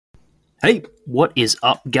Hey, what is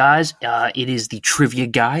up, guys? It is the Trivia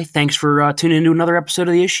Guy. Thanks for tuning into another episode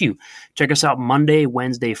of The Issue. Check us out Monday,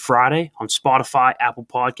 Wednesday, Friday on Spotify, Apple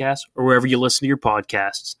Podcasts, or wherever you listen to your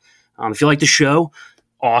podcasts. If you like the show,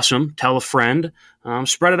 awesome. Tell a friend.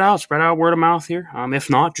 Spread it out. Spread out word of mouth here.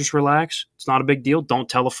 If not, just relax. It's not a big deal. Don't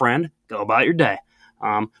tell a friend. Go about your day.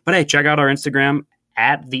 But hey, check out our Instagram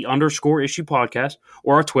at @_issue podcast,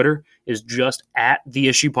 or our Twitter is just @the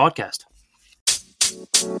issue podcast.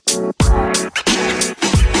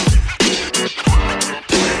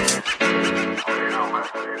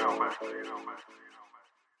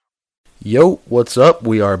 Yo, what's up?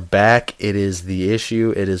 We are back. It is The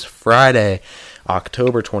Issue. It is Friday,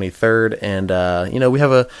 October 23rd, and we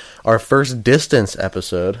have our first distance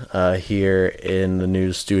episode here in the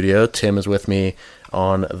news studio. Tim is with me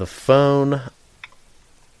on the phone.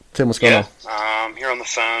 Tim, what's going on? I'm here on the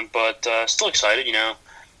phone, but still excited.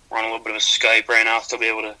 We're on a little bit of a Skype right now, still be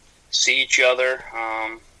able to see each other,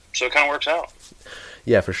 so it kind of works out.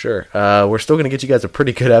 Yeah, for sure. We're still going to get you guys a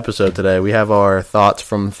pretty good episode today. We have our thoughts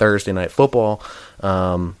from Thursday Night Football.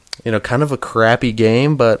 Kind of a crappy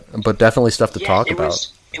game, but definitely stuff to talk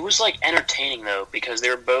about. It was entertaining though, because they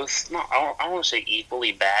were both I don't want to say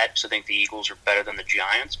equally bad, because I think the Eagles are better than the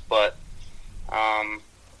Giants, but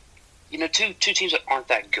two teams that aren't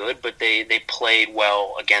that good, but they played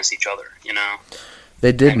well against each other.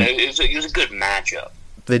 They did. And it was a good matchup.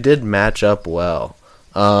 They did match up well.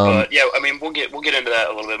 But yeah, we'll get into that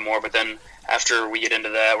a little bit more. But then after we get into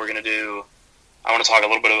that, I want to talk a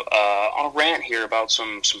little bit on a rant here about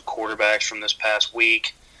some quarterbacks from this past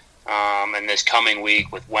week, and this coming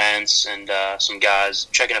week with Wentz, and some guys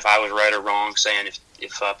checking if I was right or wrong, saying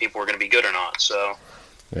if people were going to be good or not. So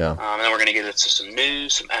yeah, and then we're going to get into some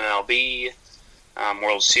news, some MLB,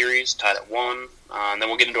 World Series tied at 1, and then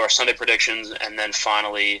we'll get into our Sunday predictions, and then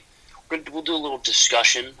finally we'll do a little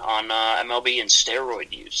discussion on MLB and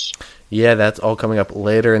steroid use. Yeah, that's all coming up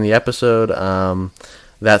later in the episode.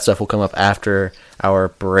 That stuff will come up after our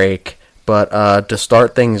break. But to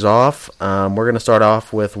start things off, we're going to start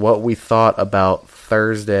off with what we thought about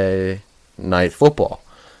Thursday Night Football.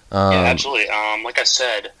 Yeah, absolutely. Like I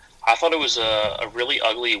said, I thought it was a really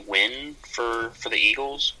ugly win for the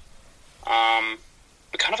Eagles,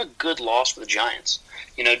 but kind of a good loss for the Giants.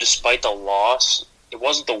 Despite the loss, it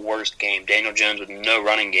wasn't the worst game. Daniel Jones with no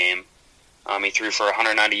running game. He threw for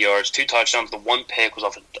 190 yards, 2 touchdowns. The one pick was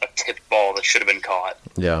off a tipped ball that should have been caught.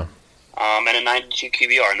 Yeah. And a 92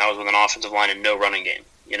 QBR, and that was with an offensive line and no running game.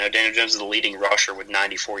 Daniel Jones is the leading rusher with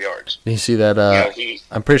 94 yards. Did you see that?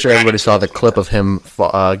 I'm pretty sure everybody saw the clip of him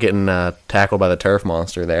getting tackled by the turf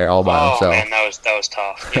monster there all by himself. Oh, man, that was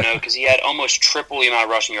tough. Because he had almost triple the amount of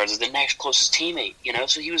rushing yards as the next closest teammate.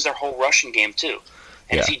 So he was their whole rushing game, too.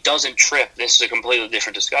 And if he doesn't trip, this is a completely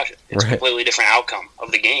different discussion. It's a completely different outcome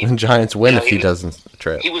of the game. The Giants win if he doesn't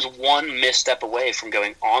trip. He was one misstep away from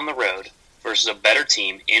going on the road versus a better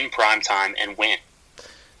team in prime time and win.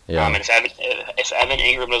 Yeah. And if Evan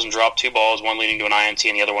Ingram doesn't drop 2 balls, one leading to an INT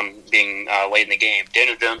and the other one being late in the game,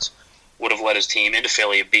 Daniel Jones would have led his team into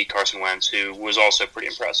Philly and beat Carson Wentz, who was also pretty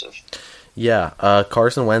impressive. Yeah,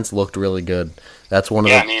 Carson Wentz looked really good. That's one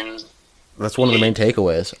of the main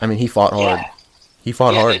takeaways. I mean, he fought hard. Yeah. He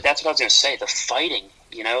fought hard. That's what I was going to say. The fighting,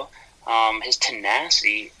 his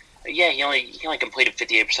tenacity. Yeah, he only completed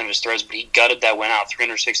 58% of his throws, but he gutted that win out.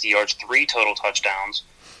 360 yards, 3 total touchdowns,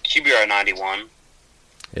 QBR 91.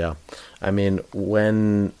 Yeah, I mean,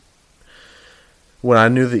 when I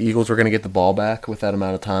knew the Eagles were going to get the ball back with that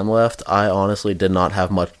amount of time left, I honestly did not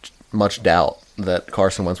have much doubt that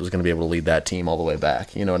Carson Wentz was going to be able to lead that team all the way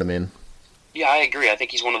back. You know what I mean? Yeah, I agree. I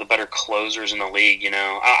think he's one of the better closers in the league.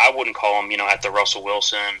 I wouldn't call him, at the Russell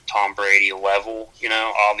Wilson, Tom Brady level.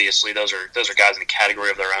 Obviously those are guys in a category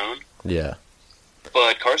of their own. Yeah.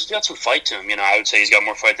 But Carson's got some fight to him. I would say he's got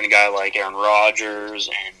more fight than a guy like Aaron Rodgers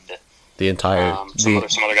and the entire some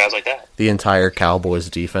other guys like that. The entire Cowboys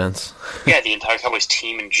defense. Yeah, the entire Cowboys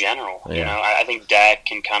team in general. Yeah. I think Dak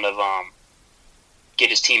can kind of get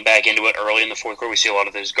his team back into it early in the fourth quarter. We see a lot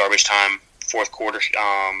of those garbage time fourth quarter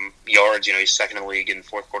yards. He's second in the league in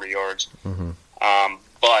fourth quarter yards. Mm-hmm.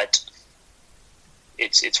 But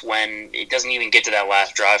it's when it doesn't even get to that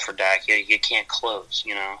last drive for Dak. You can't close.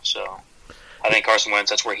 So I think Carson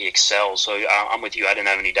Wentz, that's where he excels. So I'm with you. I didn't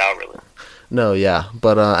have any doubt really. No, yeah,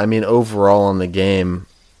 but overall on the game,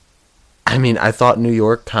 I thought New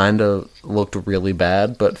York kind of looked really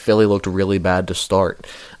bad, but Philly looked really bad to start.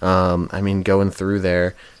 Going through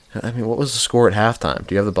there, what was the score at halftime?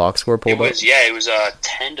 Do you have the box score pulled up? It was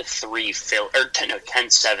 10-3 Philly, or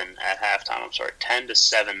 10-7 at halftime. I'm sorry,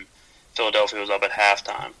 10-7. Philadelphia was up at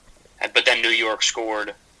halftime, but then New York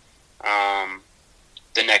scored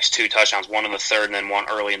the next two touchdowns, one in the third and then one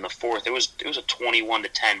early in the fourth. It was a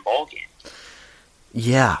 21-10 ball game.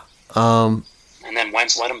 Yeah. And then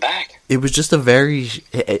Wentz let him back. It was just it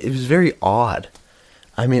was very odd.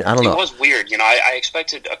 I mean, I don't know. It was weird. I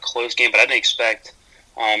expected a close game, but I didn't expect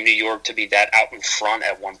New York to be that out in front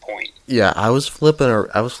at one point. Yeah, I was flipping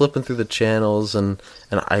through the channels, and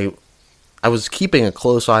I was keeping a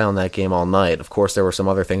close eye on that game all night. Of course, there were some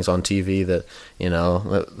other things on TV that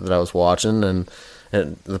that I was watching, and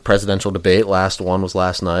the presidential debate last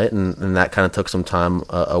night, and that kind of took some time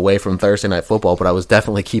away from Thursday Night Football. But I was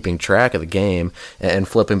definitely keeping track of the game and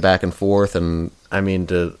flipping back and forth. And I mean,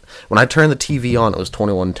 when I turned the TV on, it was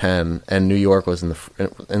 21-10, and New York was in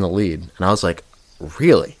the lead, and I was like,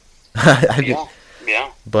 really?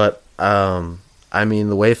 Yeah. But I mean,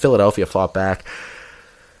 the way Philadelphia fought back,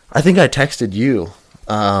 I think I texted you.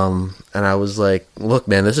 And I was like, "Look,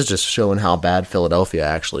 man, this is just showing how bad Philadelphia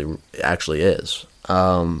actually is."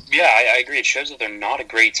 I agree. It shows that they're not a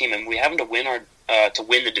great team, and we have to win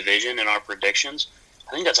the division in our predictions.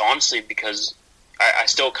 I think that's honestly because I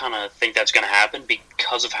still kind of think that's going to happen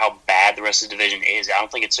because of how bad the rest of the division is. I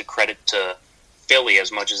don't think it's a credit to Philly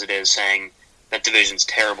as much as it is saying that division's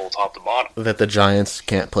terrible top to bottom. That the Giants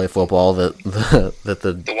can't play football. That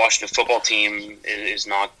the Washington football team is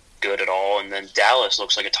not good at all, and then Dallas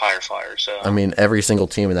looks like a tire fire. So I mean, every single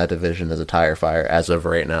team in that division is a tire fire as of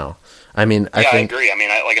right now. I mean, I agree. I mean,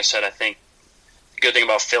 like I said, I think the good thing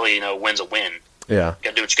about Philly, win's a win. Yeah, you got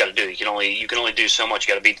to do what you got to do. You can only do so much.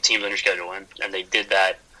 You got to beat the teams on your schedule, and they did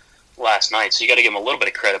that last night. So you got to give them a little bit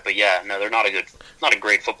of credit. But yeah, no, they're not a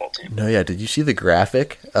great football team. No, yeah. Did you see the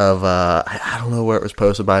graphic of I don't know where it was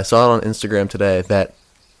posted, but I saw it on Instagram today. That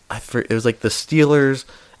it was like the Steelers.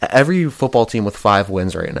 Every football team with 5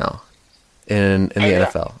 wins right now in the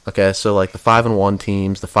NFL. Okay, so like the 5-1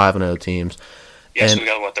 teams, the 5-0 teams. Yeah, so we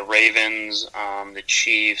got the Ravens, the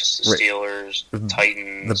Chiefs, the Steelers, the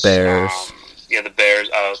Titans, the Bears. The Bears,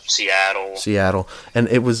 Seattle, and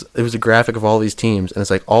it was a graphic of all these teams, and it's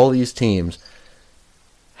like all these teams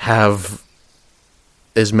have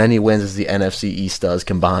as many wins as the NFC East does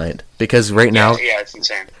combined. Because right now, it's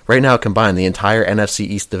insane. Right now, combined, the entire NFC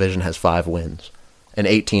East division has 5 wins and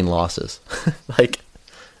 18 losses.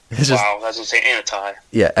 It's just, wow, that's insane, and a tie.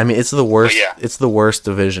 Yeah, I mean, it's the worst. Yeah. It's the worst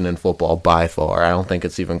division in football by far. I don't think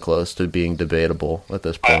it's even close to being debatable at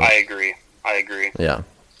this point. I agree. Yeah.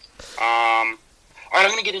 All right,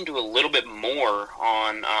 I'm going to get into a little bit more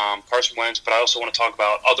on Carson Wentz, but I also want to talk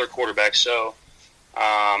about other quarterbacks. So,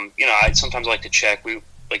 I sometimes like to check. We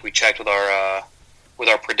checked with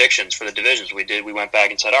our predictions for the divisions. We went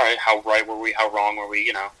back and said, all right, how right were we? How wrong were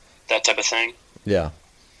we? That type of thing. Yeah.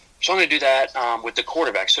 So I'm going to do that with the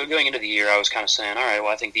quarterbacks. So going into the year, I was kind of saying, all right,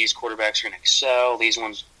 well, I think these quarterbacks are going to excel. These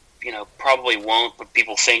ones, probably won't, but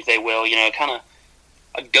people think they will. Kind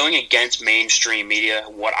of going against mainstream media,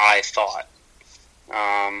 what I thought.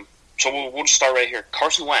 So we'll just start right here.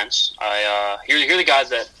 Carson Wentz. Here are the guys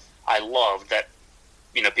that I love that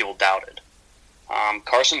people doubted.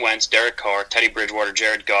 Carson Wentz, Derek Carr, Teddy Bridgewater,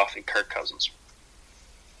 Jared Goff, and Kirk Cousins.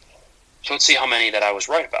 So let's see how many that I was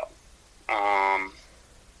right about.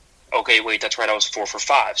 Okay, wait, that's right. I was 4 for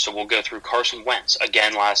 5. So we'll go through Carson Wentz.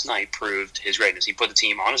 Again, last night proved his greatness. He put the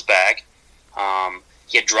team on his back.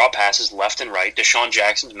 He had drop passes left and right. Deshaun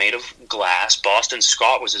Jackson's made of glass. Boston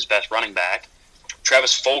Scott was his best running back.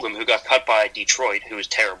 Travis Fulgham, who got cut by Detroit, who was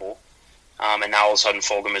terrible. And now all of a sudden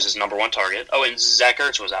Fulgham is his number 1 target. Oh, and Zach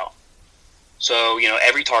Ertz was out. So,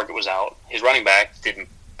 every target was out. His running back didn't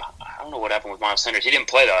 – I don't know what happened with Miles Sanders. He didn't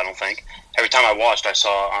play, though, I don't think. Every time I watched, I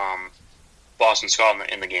saw Boston Scott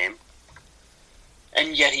in the game.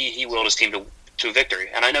 And yet he willed his team to a victory.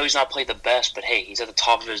 And I know he's not played the best, but hey, he's at the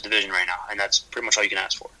top of his division right now, and that's pretty much all you can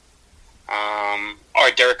ask for. All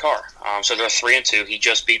right, Derek Carr. So they're 3-2. He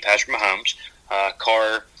just beat Patrick Mahomes.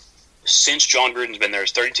 Carr, since John Gruden's been there,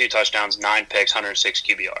 is 32 touchdowns, 9 picks, 106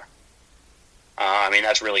 QBR. I mean,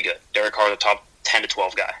 that's really good. Derek Carr, the top 10 to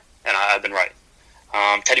 12 guy, and I've been right.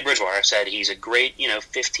 Teddy Bridgewater, I said he's a great,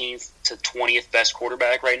 15th to 20th best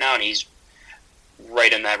quarterback right now, and he's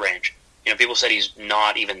right in that range. People said he's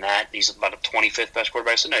not even that. He's about a 25th best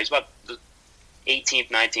quarterback. So no, he's about the 18th,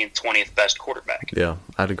 19th, 20th best quarterback. Yeah,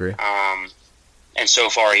 I'd agree. And so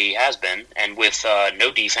far he has been. And with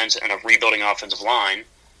no defense and a rebuilding offensive line,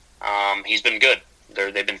 he's been good.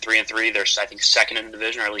 They've been 3-3. They're, I think, second in the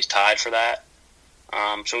division, or at least tied for that.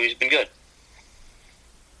 So he's been good.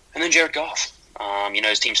 And then Jared Goff.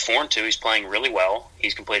 His team's 4-2. He's playing really well.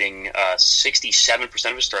 He's completing 67%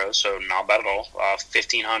 of his throws, so not bad at all.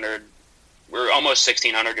 1,500. We're almost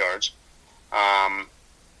 1,600 yards.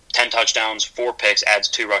 10 touchdowns, 4 picks, adds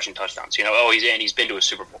 2 rushing touchdowns. He's been to a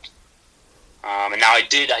Super Bowl. And now I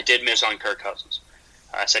did miss on Kirk Cousins.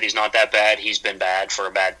 I said he's not that bad. He's been bad for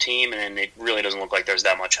a bad team, and it really doesn't look like there's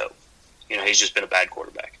that much hope. He's just been a bad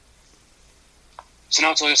quarterback. So now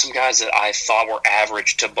let's look at some guys that I thought were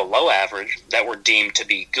average to below average that were deemed to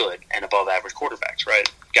be good and above average quarterbacks, right?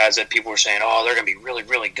 Guys that people were saying, oh, they're going to be really,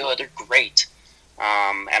 really good. They're great.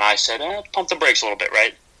 And I said, pump the brakes a little bit,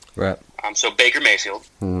 right? Right. So Baker Mayfield.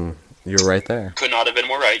 You're right there. Could not have been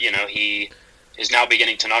more right. He is now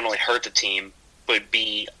beginning to not only hurt the team, but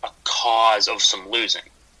be a cause of some losing.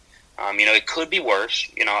 It could be worse.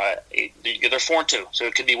 They're 4-2, so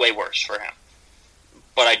it could be way worse for him.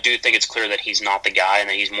 But I do think it's clear that he's not the guy and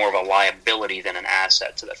that he's more of a liability than an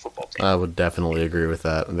asset to that football team. I would definitely agree with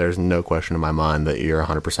that. There's no question in my mind that you're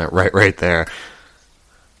 100% right there.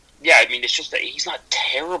 Yeah, it's just that he's not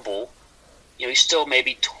terrible. He's still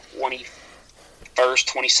maybe 21st,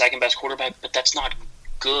 22nd best quarterback, but that's not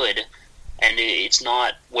good, and it's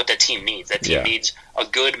not what that team needs. That team needs a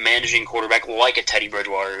good managing quarterback like a Teddy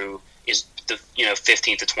Bridgewater, who is the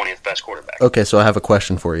 15th to 20th best quarterback. Okay, so I have a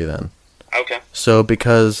question for you then. Okay. So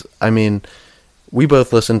because we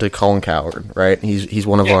both listen to Colin Cowherd, right? He's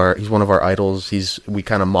one of our idols. We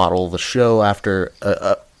kind of model the show after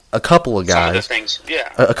a couple of guys. Some of the things,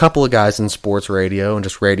 yeah. A couple of guys in sports radio and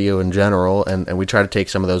just radio in general, and we try to take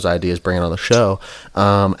some of those ideas, bring it on the show.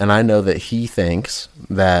 And I know that he thinks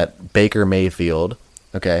that Baker Mayfield,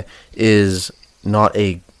 okay, is not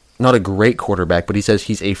a great quarterback, but he says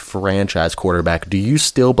he's a franchise quarterback. Do you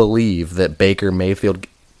still believe that Baker Mayfield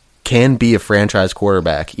can be a franchise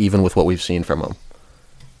quarterback, even with what we've seen from him?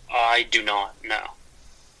 I do not, no.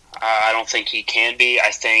 I don't think he can be.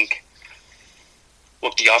 I think,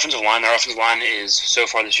 look, their offensive line is, so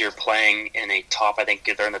far this year, playing in a top, I think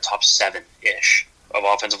they're in the top 7-ish of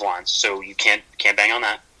offensive lines, so you can't bang on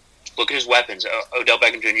that. Look at his weapons. Odell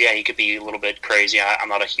Beckham Jr., he could be a little bit crazy. I'm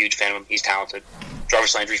not a huge fan of him. He's talented.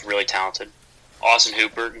 Jarvis Landry's really talented. Austin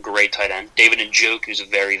Hooper, great tight end. David Njoku's a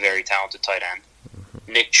very, very talented tight end.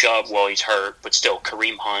 Nick Chubb, well, he's hurt, but still,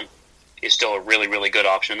 Kareem Hunt is still a really, really good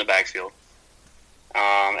option in the backfield.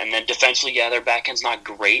 And then defensively, their back end's not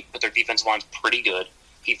great, but their defensive line's pretty good.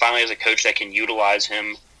 He finally has a coach that can utilize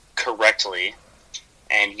him correctly,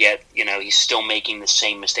 and yet, he's still making the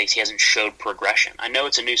same mistakes. He hasn't showed progression. I know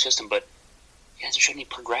it's a new system, but he hasn't shown any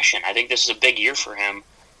progression. I think this is a big year for him,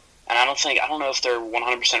 and I don't know if they're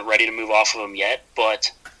 100% ready to move off of him yet,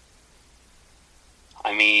 but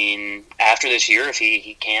after this year, if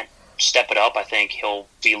he can't step it up, I think he'll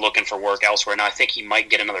be looking for work elsewhere. Now, I think he might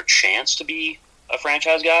get another chance to be a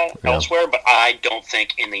franchise guy elsewhere, but I don't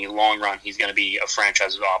think in the long run he's going to be a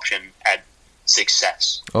franchise option at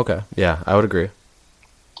success. Okay, yeah, I would agree.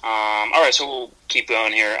 All right, so we'll keep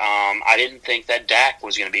going here. I didn't think that Dak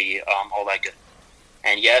was going to be all that good.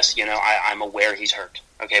 And yes, I'm aware he's hurt.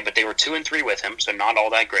 Okay, but they were 2-3 with him, so not all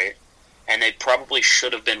that great. And they probably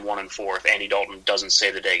should have been 1-4 if Andy Dalton doesn't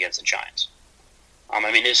save the day against the Giants.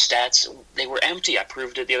 His stats, they were empty. I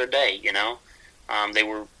proved it the other day,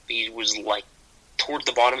 he was like towards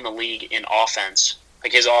the bottom of the league in offense.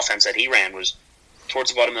 Like his offense that he ran was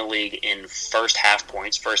towards the bottom of the league in first half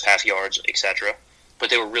points, first half yards, etc.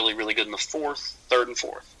 But they were really, really good in the third and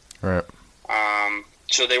fourth. Right.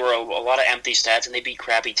 So they were a lot of empty stats, and they beat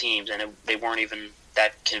crappy teams, and they weren't even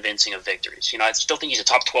that convincing of victories. I still think he's a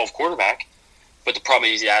top 12 quarterback, but the problem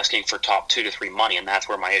is he's asking for top 2 to 3 money, and that's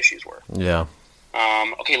where my issues were. Yeah.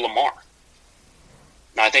 Okay, Lamar.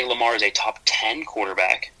 Now, I think Lamar is a top 10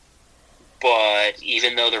 quarterback, but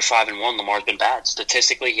even though they're 5-1, Lamar's been bad.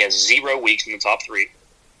 Statistically, he has 0 weeks in the top 3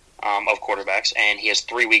 of quarterbacks, and he has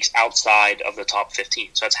 3 weeks outside of the top 15.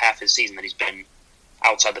 So that's half his season that he's been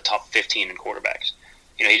outside the top 15 in quarterbacks.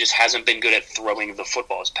 He just hasn't been good at throwing the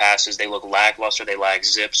football. His passes, they look lackluster. They lack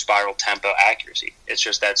zip, spiral, tempo, accuracy. It's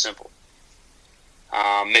just that simple.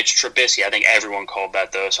 Mitch Trubisky, I think everyone called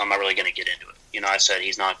that, though, so I'm not really going to get into it. I said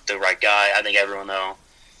he's not the right guy. I think everyone, though,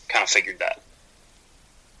 kind of figured that.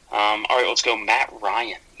 All right, let's go Matt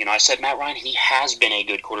Ryan. I said Matt Ryan, he has been a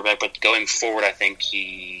good quarterback, but going forward, I think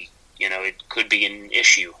it could be an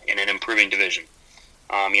issue in an improving division.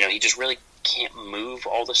 He just really can't move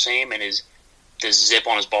all the same, and the zip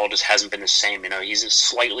on his ball just hasn't been the same. He's a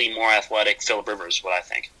slightly more athletic Phillip Rivers, is what I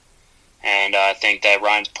think. And I think that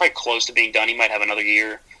Ryan's probably close to being done. He might have another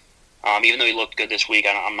year. Even though he looked good this week,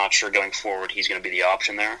 I'm not sure going forward he's going to be the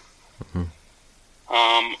option there. Mm-hmm.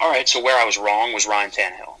 All right, so where I was wrong was Ryan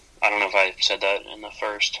Tannehill. I don't know if I said that in the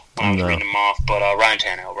first when I was reading him off, but Ryan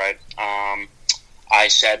Tannehill, right? I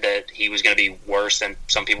said that he was going to be worse than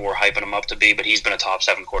some people were hyping him up to be, but he's been a top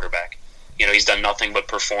 7 quarterback. He's done nothing but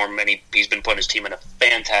perform, and he's been putting his team in a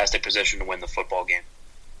fantastic position to win the football game.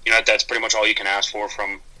 That's pretty much all you can ask for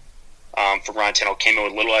from from Ryan Tannehill came in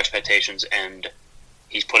with little expectations, and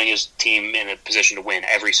he's putting his team in a position to win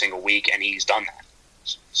every single week, and he's done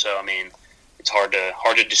that. So, I mean, it's hard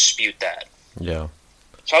to dispute that. Yeah.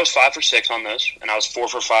 So I was 5 for 6 on this, and I was 4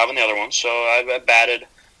 for 5 on the other one. So I batted,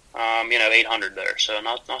 800 there. So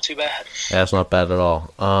not too bad. Yeah, it's not bad at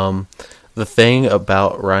all. The thing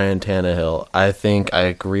about Ryan Tannehill, I think I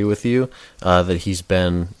agree with you that he's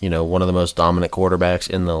been, one of the most dominant quarterbacks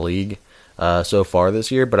in the league so far this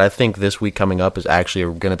year. But I think this week coming up is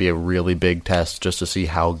actually going to be a really big test just to see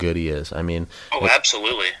how good he is. I mean,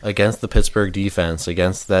 absolutely. Against the Pittsburgh defense,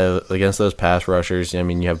 against those pass rushers. I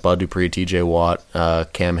mean, you have Bud Dupree, T.J. Watt,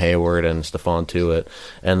 Cam Hayward, and Stephon Tuitt,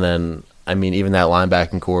 and then. I mean, even that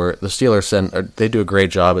linebacking core, the Steelers they do a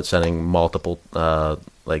great job at sending multiple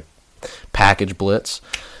package blitz.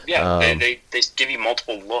 Yeah, they give you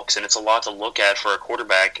multiple looks, and it's a lot to look at for a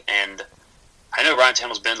quarterback. And I know Ryan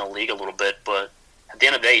Tannehill's been in the league a little bit, but at the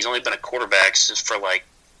end of the day, he's only been a quarterback for like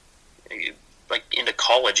into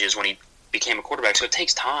colleges when he became a quarterback. So it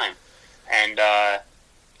takes time, and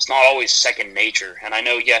it's not always second nature. And I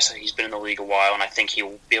know, yes, he's been in the league a while, and I think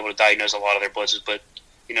he'll be able to diagnose a lot of their blitzes, but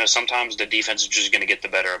sometimes the defense is just going to get the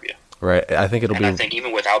better of you. Right. I think I think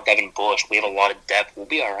even without Devin Bush, we have a lot of depth. We'll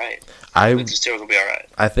be all right. The Steelers will be all right.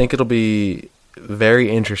 I think it'll be very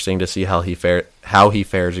interesting to see how he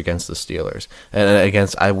fares against the Steelers and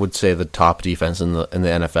against, I would say, the top defense in the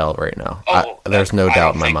NFL right now. There's no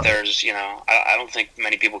doubt in my mind. I don't think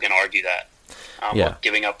many people can argue that.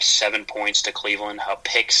 Giving up 7 points to Cleveland, a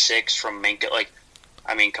pick 6 from Minkah.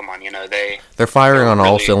 Come on, they're firing on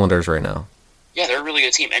all cylinders right now. Yeah, they're a really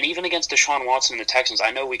good team. And even against Deshaun Watson and the Texans, I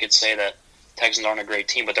know we could say that Texans aren't a great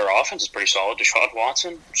team, but their offense is pretty solid. Deshaun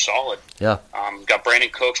Watson, solid. Yeah. Got Brandon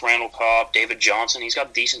Cooks, Randall Cobb, David Johnson. He's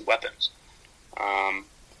got decent weapons.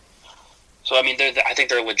 So, I think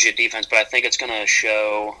they're a legit defense, but I think it's going to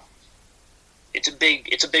show – it's a big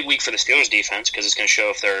week for the Steelers defense because it's going to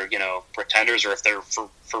show if they're, pretenders or if they're for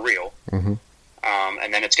real. Mm-hmm.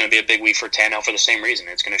 And then it's going to be a big week for Tannehill for the same reason.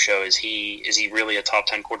 It's going to show is he really a top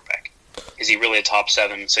 10 quarterback? Is he really a top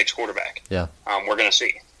 7-6 quarterback? Yeah. We're going to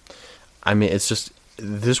see. I mean, it's just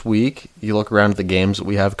this week, you look around at the games that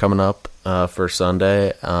we have coming up for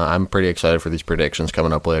Sunday. I'm pretty excited for these predictions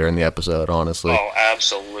coming up later in the episode, honestly. Oh,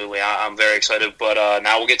 absolutely. I'm very excited. But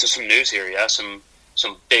now we'll get to some news here, yeah? Some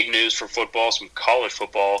big news for football, some college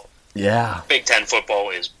football. Yeah. Big Ten football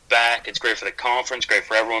is back. It's great for the conference, great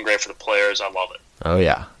for everyone, great for the players. I love it. Oh,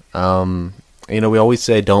 yeah. We always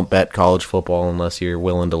say don't bet college football unless you're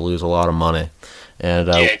willing to lose a lot of money. And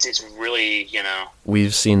it's really,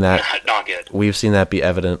 we've seen that not good. We've seen that be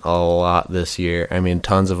evident a lot this year. I mean,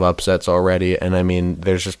 tons of upsets already, and I mean,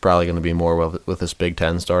 there's just probably going to be more with this Big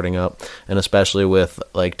Ten starting up, and especially with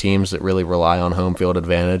teams that really rely on home field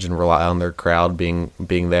advantage and rely on their crowd being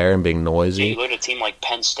there and being noisy. Yeah, you look at a team like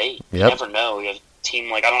Penn State. Yep. You never know. You have a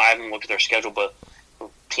team like I haven't looked at their schedule, but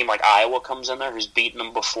team like Iowa comes in there, who's beaten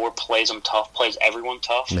them before, plays them tough, plays everyone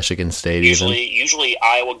tough. Michigan State usually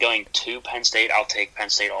Iowa going to Penn State, I'll take Penn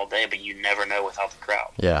State all day, but you never know without the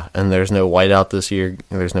crowd. Yeah, and there's no whiteout this year.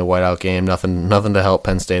 There's no whiteout game. Nothing to help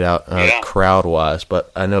Penn State out crowd-wise. But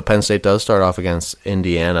I know Penn State does start off against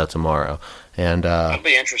Indiana tomorrow. And that'll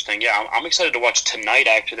be interesting. Yeah, I'm excited to watch tonight.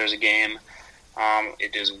 Actually, there's a game.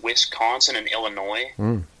 It is Wisconsin and Illinois.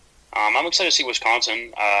 I'm excited to see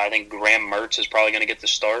Wisconsin. I think Graham Mertz is probably going to get the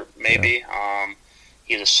start, maybe. Yeah.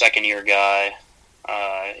 He's a second-year guy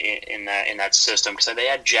in that system. Because they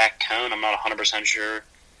had Jack Cohn. I'm not 100% sure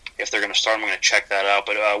if they're going to start. I'm going to check that out.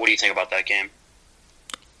 But what do you think about that game?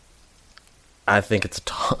 I think it's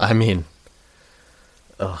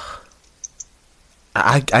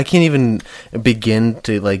I can't even begin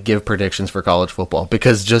to give predictions for college football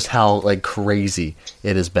because just how crazy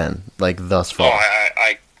it has been thus far. Oh,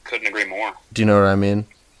 I couldn't agree more. Do you know what I mean?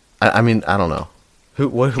 I mean, I don't know.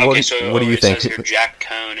 What do you think? Says here, Jack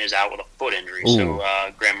Cohn is out with a foot injury, so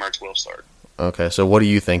Graham Mertz will start. Okay, so what do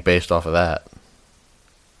you think based off of that?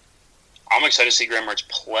 I'm excited to see Graham Mertz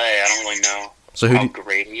play. I don't really know how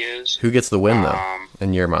great he is. Who gets the win, though,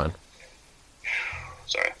 in your mind?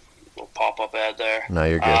 Sorry, little pop-up ad there. No,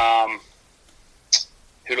 you're good.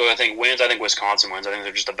 Who do I think wins? I think Wisconsin wins. I think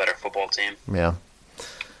they're just a better football team. Yeah.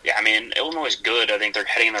 Yeah, I mean, Illinois is good. I think they're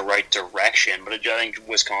heading in the right direction, but I think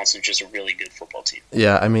Wisconsin's just a really good football team.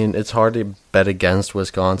 Yeah, I mean, it's hard to bet against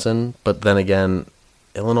Wisconsin, but then again,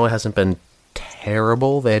 Illinois hasn't been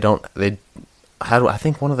terrible. They had, I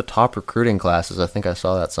think, one of the top recruiting classes. I think I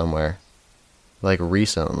saw that somewhere,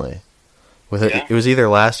 recently. It was either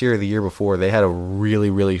last year or the year before. They had a really,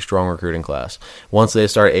 really strong recruiting class. Once they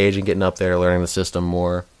start aging, getting up there, learning the system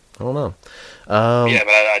more, I don't know. Yeah,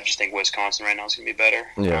 but I just think Wisconsin right now is going to be better.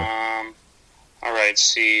 Yeah. All right,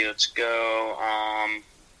 let's go.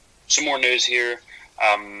 Some more news here.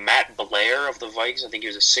 Matt Blair of the Vikings, I think he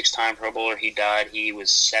was a 6-time Pro Bowler. He died. He was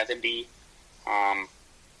 70.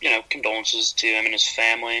 Condolences to him and his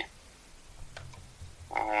family.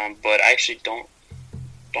 But I actually don't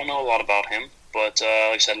know a lot about him. But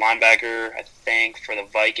like I said, linebacker, I think, for the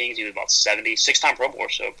Vikings, he was about 70. 6-time Pro Bowler,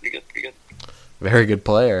 so pretty good. Very good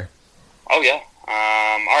player. Oh, yeah.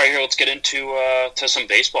 All right, here, let's get into to some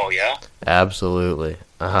baseball, yeah? Absolutely.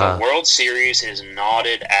 The World Series is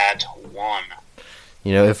knotted at 1.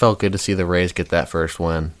 It felt good to see the Rays get that first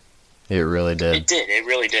win. It really did. It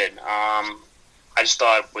really did. I just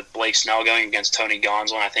thought with Blake Snell going against Tony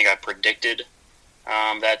Gonsolin, I think I predicted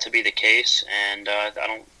that to be the case, and I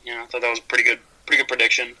thought that was a pretty good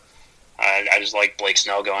prediction. I just like Blake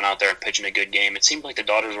Snell going out there and pitching a good game. It seemed like the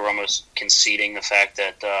Dodgers were almost conceding the fact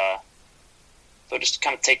that they'll just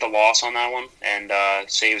kind of take the loss on that one and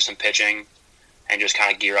save some pitching and just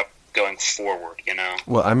kind of gear up going forward.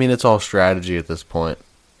 Well, I mean, it's all strategy at this point.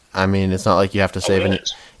 I mean, it's not like you have to save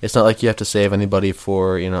It's not like you have to save anybody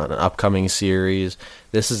for an upcoming series.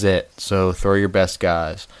 This is it. So throw your best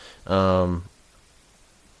guys. But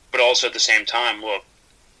also at the same time, look,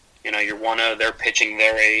 they're pitching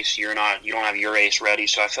their ace. You don't have your ace ready.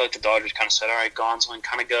 So I feel like the Dodgers kind of said, all right, Gonsolin,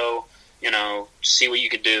 kind of go, see what you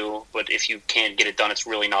could do. But if you can't get it done, it's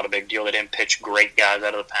really not a big deal. They didn't pitch great guys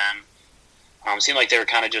out of the pen. It seemed like they were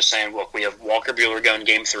kind of just saying, look, we have Walker Buehler going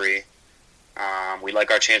Game 3. We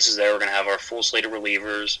like our chances there. We're going to have our full slate of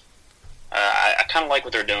relievers. I kind of like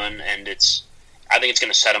what they're doing, and I think it's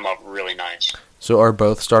going to set them up really nice. So are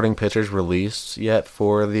both starting pitchers released yet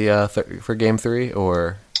for the for Game 3,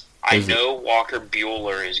 or? I know Walker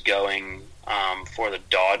Buehler is going for the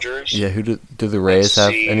Dodgers. Yeah, who do the Rays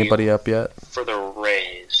have anybody up yet? For the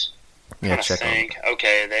Rays. Yeah, check on.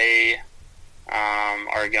 Okay, they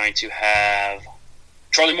are going to have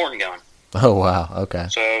Charlie Morton going. Oh, wow, okay.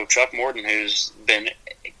 So Chuck Morton, who's been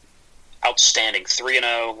outstanding,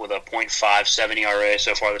 3-0 with a .57 ERA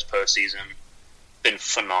so far this postseason, been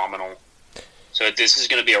phenomenal. So this is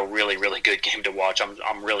going to be a really, really good game to watch.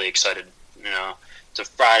 I'm really excited. It's a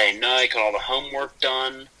Friday night, got all the homework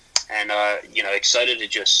done, and excited to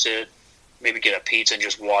just sit, maybe get a pizza and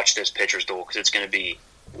just watch this pitcher's duel because it's going to be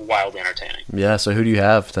wildly entertaining. Yeah. So who do you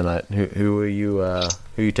have tonight? Who are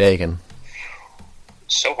you taking?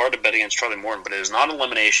 So hard to bet against Charlie Morton, but it is not an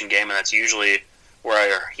elimination game, and that's usually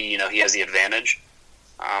where he has the advantage.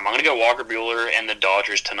 I'm going to go Walker Buehler and the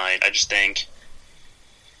Dodgers tonight. I just think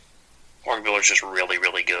Walker Buehler's just really,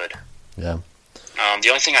 really good. Yeah. The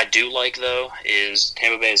only thing I do like, though, is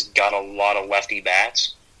Tampa Bay's got a lot of lefty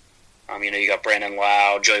bats. You got Brandon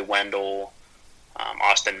Lau, Joey Wendell,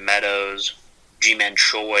 Austin Meadows, G-Man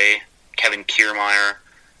Choi, Kevin Kiermaier.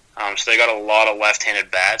 So they got a lot of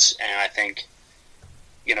left-handed bats, and I think,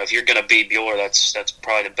 if you're going to beat Buehler, that's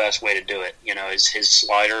probably the best way to do it. His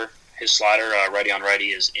slider, righty on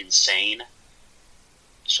righty, is insane.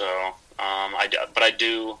 So,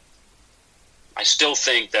 I still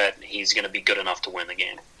think that he's going to be good enough to win the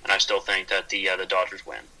game, and I still think that the Dodgers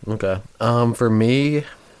win. Okay. For me,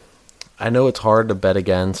 I know it's hard to bet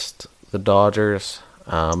against the Dodgers,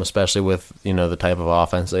 especially with the type of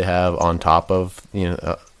offense they have on top of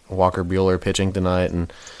Walker Buehler pitching tonight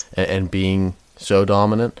and being so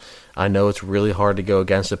dominant. I know it's really hard to go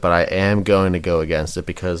against it, but I am going to go against it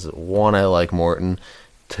because, one, I like Morton.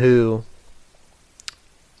 Two,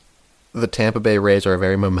 the Tampa Bay Rays are a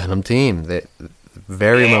very momentum team.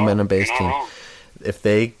 Momentum-based team. If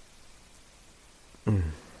they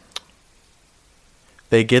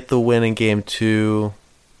get the win in Game 2,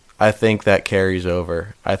 I think that carries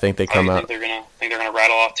over. I think they come out. Think they're gonna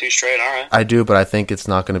rattle off 2 straight? All right. I do, but I think it's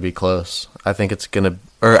not going to be close. I think it's going to,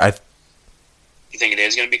 You think it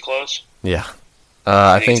is going to be close? Yeah.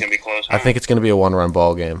 I think it's going to be close. I think it's going to be a 1-run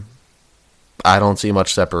ball game. I don't see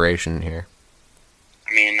much separation here.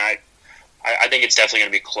 I mean, I think it's definitely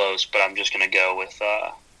going to be close, but I'm just going to go with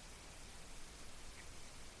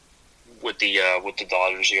the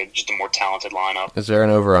Dodgers here, just a more talented lineup. Is there an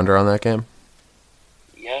over/under on that game?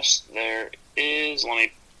 Yes, there is. Let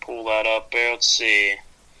me pull that up there. Let's see.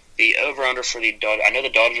 The over/under for the Dodgers. I know the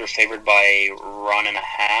Dodgers are favored by a 1.5,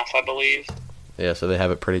 I believe. Yeah, so they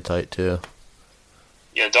have it pretty tight too.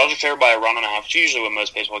 Yeah, the Dodgers are favored by a 1.5. It's usually what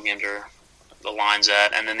most baseball games are. The line's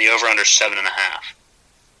at, and then the over/under is 7.5.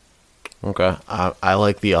 Okay, I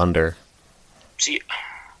like the under. See,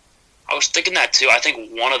 I was thinking that too. I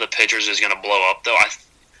think one of the pitchers is going to blow up, though. I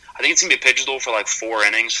think it's going to be a pitcher's duel for like 4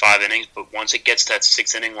 innings, 5 innings, but once it gets to that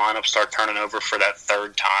 6th inning lineup start turning over for that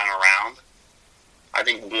 3rd time around, I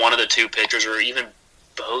think one of the two pitchers, or even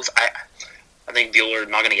both, I think Buehler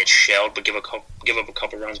not going to get shelled, but give up a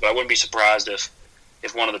couple runs. But I wouldn't be surprised if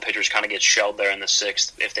one of the pitchers kind of gets shelled there in the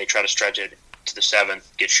sixth. If they try to stretch it to the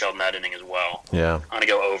seventh, get shelled in that inning as well. Yeah, I'm going to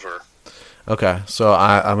go over. Okay, so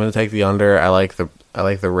I'm going to take the under. I like the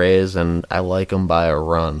Rays, and I like them by a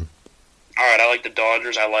run. All right, I like the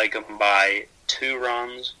Dodgers. I like them by 2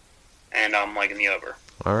 runs, and I'm liking the over.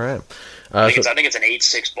 All right. I think it's an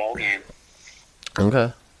 8-6 ball game.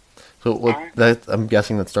 Okay. So I'm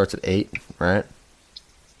guessing that starts at 8, right?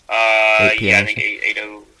 8 p.m. Yeah, I think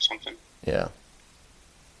 8:00 something. Yeah.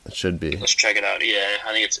 It should be. Let's check it out. Yeah,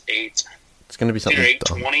 I think it's 8. It's going to be something. Either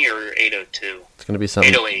 8:20 or 8:02. It's going to be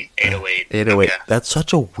something. 8:08. 8:08. 8:08. Okay. That's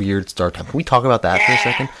such a weird start time. Can we talk about that for a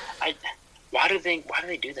second? Why do they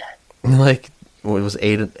do that? Like, what was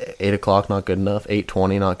 8 o'clock not good enough?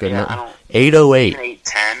 8:20 not good Yeah, enough? 8:08.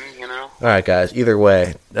 8:10, you know? All right, guys. Either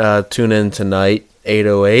way, tune in tonight,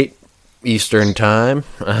 8:08 Eastern Time,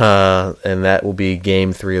 and that will be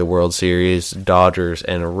Game 3 of the World Series, Dodgers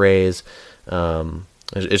and Rays.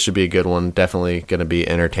 It should be a good one. Definitely going to be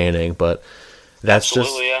entertaining, but that's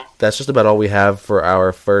just about all we have for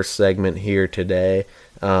our first segment here today.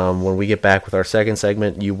 When we get back with our second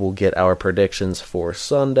segment, you will get our predictions for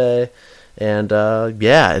Sunday, and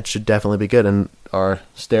it should definitely be good. And our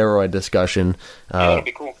steroid discussion that'd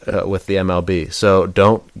be cool. With the MLB. So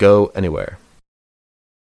don't go anywhere.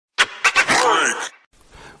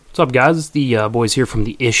 What's up, guys? It's the boys here from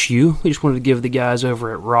The Issue. We just wanted to give the guys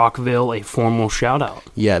over at Rockville a formal shout-out.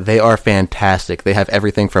 Yeah, they are fantastic. They have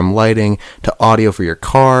everything from lighting to audio for your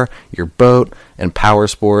car, your boat, and power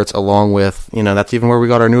sports, along with, that's even where we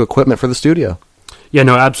got our new equipment for the studio. Yeah,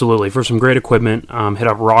 no, absolutely. For some great equipment, hit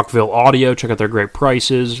up Rockville Audio. Check out their great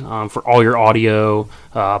prices for all your audio,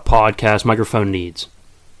 podcast, microphone needs.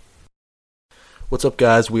 What's up,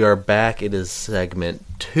 guys? We are back. It is segment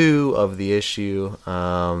 2 of The Issue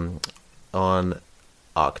on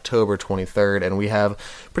October 23rd, and we have a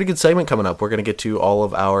pretty good segment coming up. We're going to get to all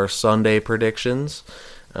of our Sunday predictions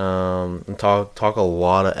and talk a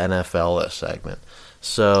lot of NFL this segment.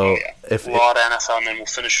 So, a lot of NFL, and then we'll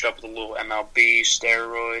finish it up with a little MLB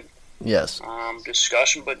steroid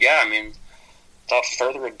discussion. But yeah, without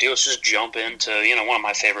further ado, let's just jump into one of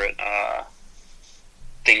my favorite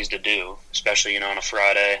things to do, especially on a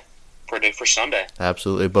Friday, predict for Sunday.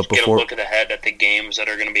 Absolutely, but just get a look ahead at the games that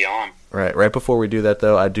are going to be on. Right before we do that,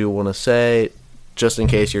 though, I do want to say, just in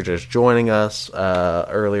case you're just joining us,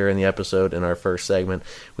 earlier in the episode in our first segment,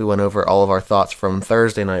 we went over all of our thoughts from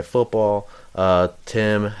Thursday Night Football.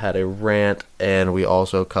 Tim had a rant, and we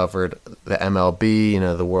also covered the MLB,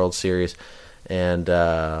 the World Series, and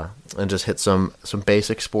just hit some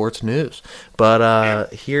basic sports news.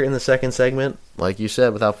 But here in the second segment, like you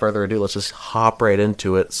said, without further ado, let's just hop right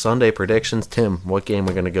into it. Sunday predictions. Tim, what game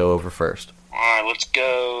we're going to go over first? All right, let's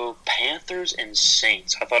go Panthers and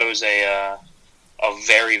Saints. I thought it was a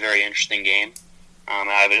very, very interesting game. I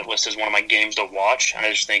have it listed as one of my games to watch, and I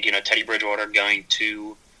just think, Teddy Bridgewater going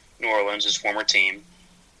to New Orleans, his former team,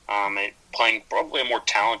 playing probably a more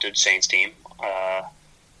talented Saints team,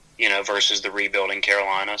 versus the rebuilding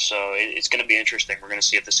Carolina. So it's going to be interesting. We're going to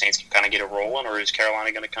see if the Saints can kind of get it rolling, or is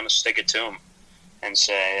Carolina going to kind of stick it to them and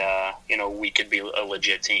say, we could be a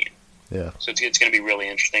legit team. Yeah. So it's going to be really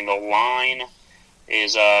interesting. The line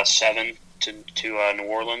is 7 to New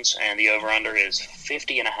Orleans, and the over/under is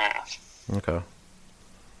 50.5. Okay.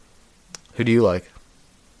 Who do you like?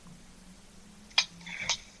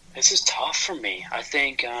 This is tough for me. I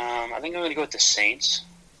think I'm going to go with the Saints.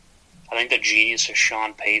 I think the genius of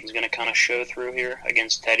Sean Payton's going to kind of show through here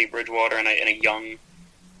against Teddy Bridgewater and a young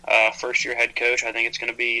first-year head coach. I think it's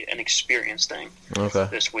going to be an experience thing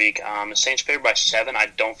this week. The Saints favored by 7. I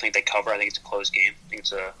don't think they cover. I think it's a close game. I think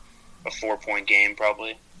it's a 4-point game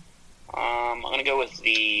probably. I'm going to go with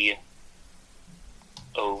the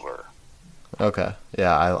over. Okay.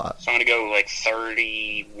 Yeah, So I'm going to go like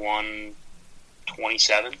 31-27.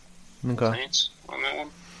 Okay. Saints on that one.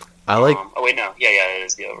 I like. Oh wait, no. Yeah, it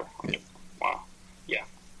is the over. Yeah. Wow. Yeah.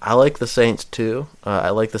 I like the Saints too. I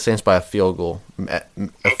like the Saints by a field goal.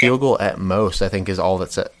 Field goal at most, I think, is all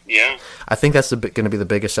that's it. Yeah. I think that's going to be the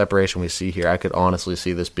biggest separation we see here. I could honestly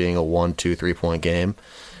see this being a 1, 2, 3-point game.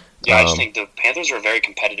 Yeah, I just think the Panthers are a very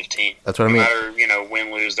competitive team. That's what I mean. No matter,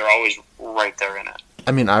 win, lose, they're always right there in it.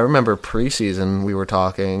 I remember preseason we were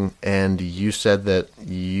talking, and you said that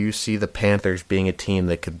you see the Panthers being a team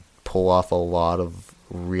that could pull off a lot of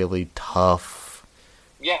really tough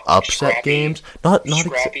upset games. Not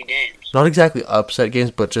scrappy games. Not exactly upset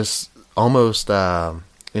games, but just almost season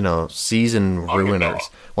ruiners.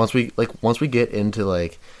 Once we get into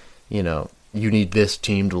you need this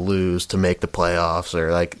team to lose to make the playoffs,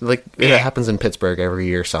 or like it happens in Pittsburgh every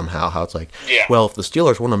year somehow. How it's like, well, if the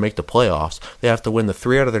Steelers want to make the playoffs, they have to win the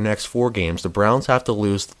 3 out of their next 4 games. The Browns have to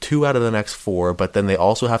lose 2 out of the next 4, but then they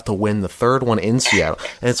also have to win the 3rd one in Seattle.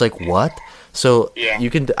 And it's like, what? So you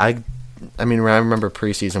can I mean, I remember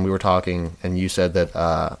preseason we were talking, and you said that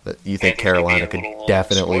that you think Carolina could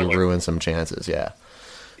definitely ruin some chances. Yeah.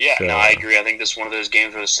 Yeah, so, no, I agree. I think this is one of those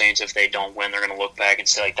games where the Saints, if they don't win, they're going to look back and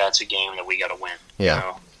say, like, that's a game that we got to win. Yeah. You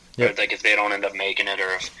know? Yep. Like, if they don't end up making it,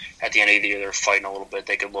 or if at the end of the year they're fighting a little bit,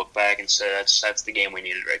 they could look back and say, that's the game we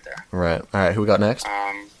needed right there. Right. All right, who we got next?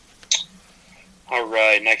 All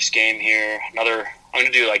right, next game here. I'm going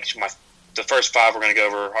to do, like, the first 5 we're going to go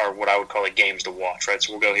over are what I would call, like, games to watch, right?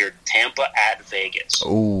 So we'll go here, Tampa at Vegas.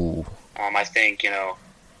 Ooh. I think,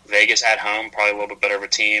 Vegas at home, probably a little bit better of a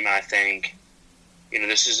team, and I think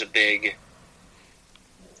this is a big,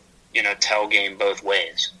 tell game both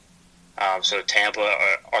ways. So Tampa,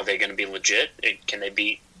 are they going to be legit? Can they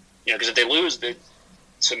beat, because if they lose,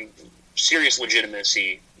 some serious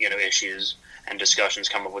legitimacy, issues and discussions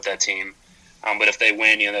come up with that team. But if they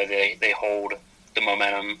win, they hold the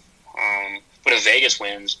momentum. But if Vegas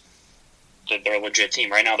wins, they're a legit team.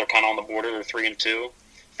 Right now, they're kind of on the border. They're 3-2.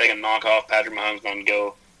 If they can knock off Patrick Mahomes and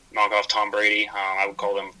go knock off Tom Brady, I would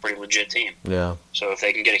call them a pretty legit team. Yeah. So if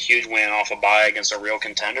they can get a huge win off a bye against a real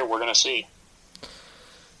contender, we're going to see.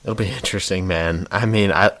 It'll be interesting, man. I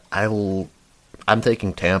mean, I'm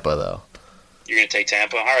taking Tampa, though. You're going to take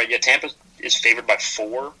Tampa? All right, yeah, Tampa is favored by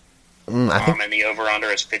 4, and the over-under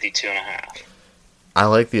is 52.5. I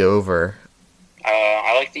like the over.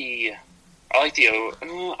 I like the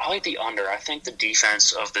under. I think the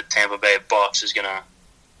defense of the Tampa Bay Bucks is going to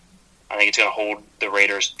hold the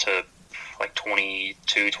Raiders to like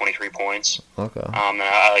 22, 23 points. Okay. And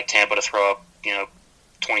I like Tampa to throw up,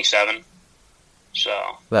 27.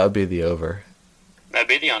 So that would be the over. That'd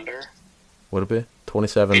be the under. Would it be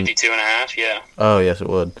 27? 52.5. Yeah. Oh yes, it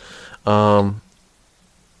would.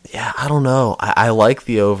 Yeah, I don't know. I like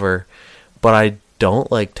the over, but I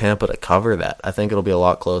don't like Tampa to cover that. I think it'll be a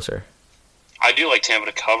lot closer. I do like Tampa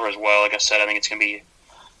to cover as well. Like I said, I think it's going to be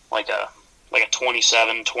like a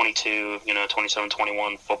 27-22,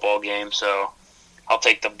 27-21 football game. So I'll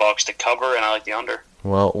take the Bucks to cover, and I like the under.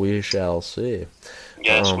 Well, we shall see.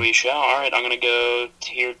 Yes, we shall. All right, I'm going to go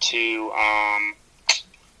here to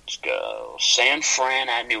let's go San Fran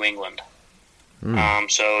at New England.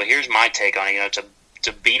 So here's my take on it.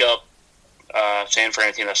 To beat up San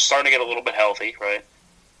Fran team that's starting to get a little bit healthy, right?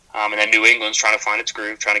 And then New England's trying to find its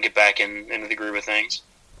groove, trying to get back into the groove of things.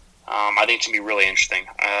 I think it's going to be really interesting.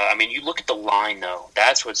 I mean, you look at the line, though.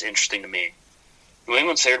 That's what's interesting to me. New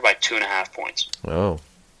England's favored by 2.5 points. Oh.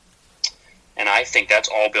 And I think that's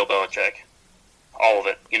all Bill Belichick. All of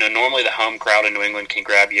it. Normally the home crowd in New England can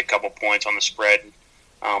grab you a couple points on the spread.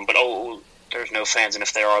 But, there's no fans. And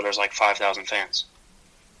if there are, there's like 5,000 fans.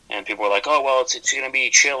 And people are like, oh, well, it's going to be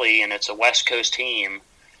chilly, and it's a West Coast team.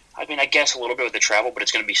 I mean, I guess a little bit with the travel, but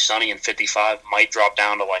it's going to be sunny and 55. Might drop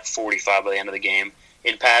down to like 45 by the end of the game.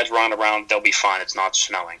 In pads, round around, they'll be fine. It's not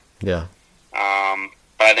snowing. Yeah.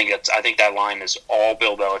 But I think that line is all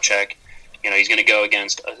Bill Belichick. He's going to go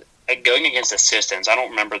against assistants. I don't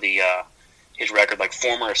remember his record, like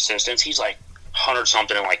former assistants. He's like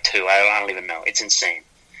 100-something and like 2. I don't even know. It's insane.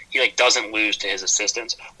 He like doesn't lose to his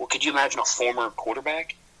assistants. Well, could you imagine a former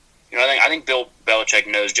quarterback? I think Bill Belichick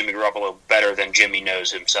knows Jimmy Garoppolo better than Jimmy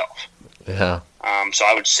knows himself. Yeah. So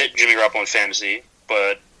I would sit Jimmy Garoppolo in fantasy,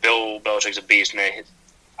 but Bill Belichick's a beast, and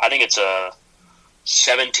I think it's a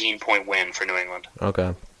 17-point win for New England.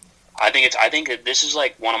 Okay. I think that this is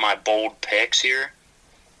like one of my bold picks here.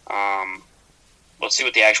 Let's see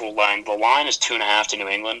what the actual line. The line is 2.5 to New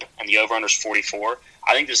England, and the over/under is 44.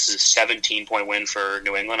 I think this is a 17-point win for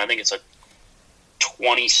New England. I think it's a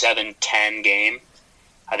 27-10 game.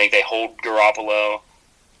 I think they hold Garoppolo,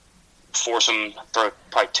 force him throw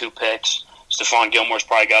probably 2 picks. Stephon Gilmore's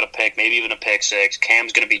probably got a pick, maybe even a pick 6.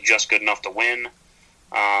 Cam's going to be just good enough to win.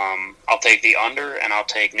 I'll take the under, and I'll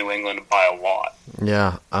take New England by a lot.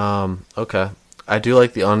 Yeah. Okay. I do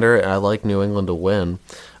like the under, and I like New England to win.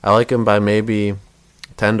 I like them by maybe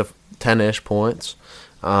 10-ish points.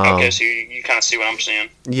 Okay, so you kind of see what I'm seeing.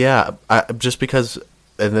 Yeah, just because,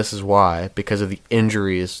 and this is why, because of the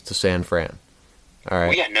injuries to San Fran. All right.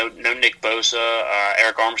 Well, yeah, no Nick Bosa.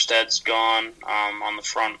 Eric Armstead's gone on the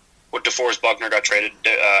front. Well, DeForest Buckner got traded.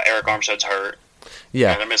 Eric Armstead's hurt.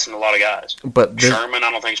 Yeah. They're missing a lot of guys. But Sherman,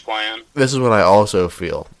 I don't think, is playing. This is what I also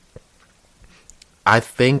feel. I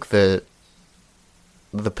think that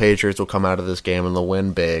the Patriots will come out of this game and they'll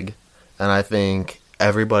win big. And I think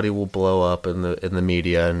everybody will blow up in the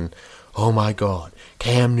media and oh my God,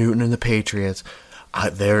 Cam Newton and the Patriots,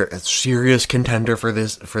 they're a serious contender for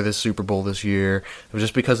this Super Bowl this year. It was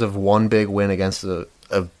just because of one big win against a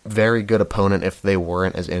very good opponent if they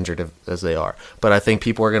weren't as injured as they are. But I think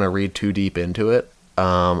people are going to read too deep into it.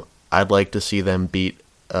 I'd like to see them beat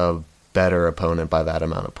a better opponent by that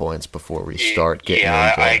amount of points before we start getting into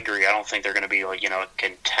it. I agree. I don't think they're going to be like, a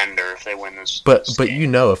contender if they win this. But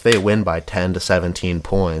game. if they win by 10 to 17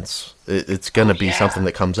 points, it's going to be something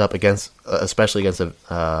that comes up against, especially against a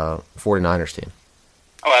 49ers team.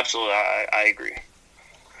 Oh, absolutely. I agree.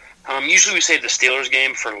 Usually we save the Steelers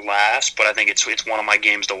game for last, but I think it's one of my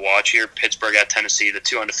games to watch here. Pittsburgh at Tennessee, the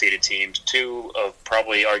two undefeated teams, two of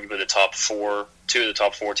probably arguably the top four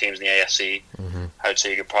teams in the AFC. Mm-hmm. I would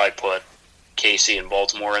say you could probably put KC and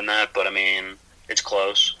Baltimore in that, but I mean it's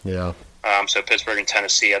close. Yeah. So Pittsburgh and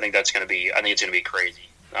Tennessee, I think it's going to be crazy.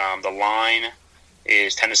 The line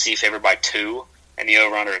is Tennessee favored by 2, and the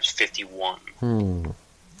over/under is 51.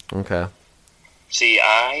 Okay. See,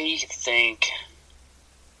 I think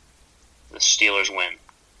the Steelers win.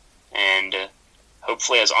 And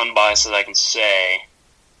hopefully as unbiased as I can say,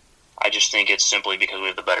 I just think it's simply because we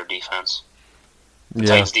have the better defense. The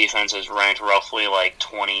Titans' defense is ranked roughly like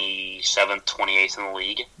 27th, 28th in the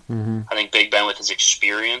league. Mm-hmm. I think Big Ben with his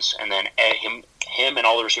experience and then him and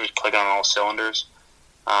all the receivers clicking on all cylinders,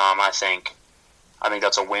 I think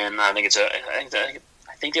that's a win. I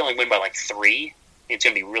think they only win by like 3. It's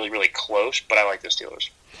going to be really, really close, but I like the Steelers.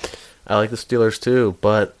 I like the Steelers too,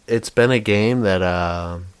 but it's been a game that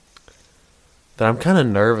I'm kind of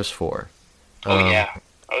nervous for. Oh yeah.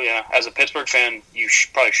 As a Pittsburgh fan, you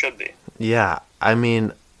probably should be. Yeah, I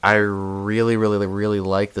mean, I really, really, really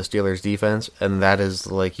like the Steelers' defense, and that is,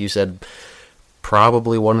 like you said,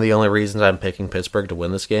 probably one of the only reasons I'm picking Pittsburgh to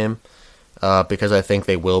win this game. Because I think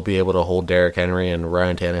they will be able to hold Derrick Henry and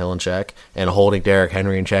Ryan Tannehill in check, and holding Derrick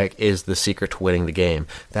Henry in check is the secret to winning the game.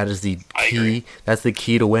 That is the key. That's the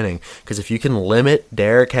key to winning. Because if you can limit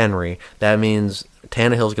Derrick Henry, that means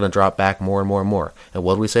Tannehill's going to drop back more and more and more. And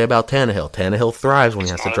what do we say about Tannehill? Tannehill thrives when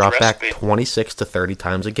he has to drop back 26 to 30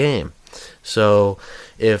 times a game. So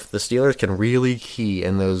if the Steelers can really key,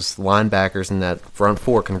 and those linebackers in that front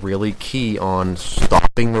four can really key on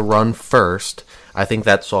stopping the run first, I think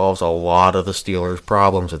that solves a lot of the Steelers'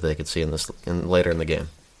 problems that they could see later in the game.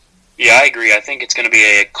 Yeah, I agree. I think it's going to be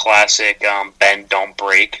a classic bend don't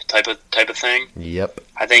break type of thing. Yep.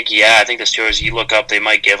 I think the Steelers, you look up, they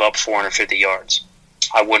might give up 450 yards.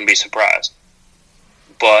 I wouldn't be surprised.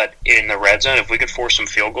 But in the red zone, if we could force some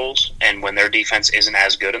field goals, and when their defense isn't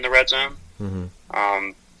as good in the red zone,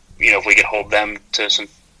 if we could hold them to some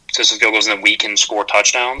field goals, and then we can score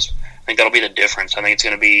touchdowns, I think that'll be the difference. I think it's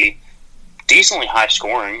going to be decently high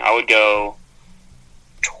scoring. I would go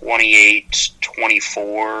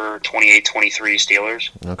 28-24, 28-23 Steelers.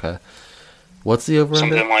 Okay. What's the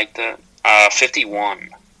over-under? Something like that. 51.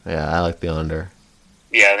 Yeah, I like the under.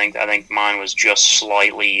 Yeah, I think mine was just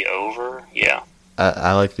slightly over. Yeah.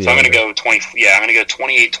 I like the under. I'm going to go 20. Yeah, I'm going to go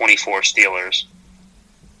 28-24 Steelers.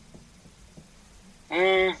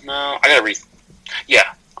 No, I got to read.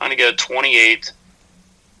 Yeah, I'm going to go 28-25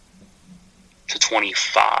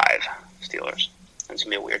 Steelers. That's going to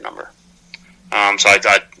be a weird number. So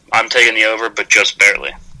I'm taking the over, but just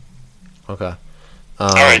barely. Okay.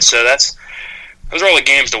 All right, so those are all the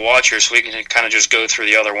games to watch here, so we can kind of just go through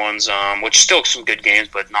the other ones, which still some good games,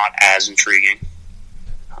 but not as intriguing.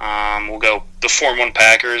 We'll go the 4-1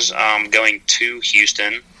 Packers going to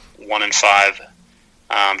Houston, 1-5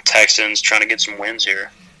 Texans, trying to get some wins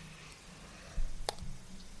here.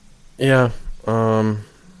 Yeah. I'll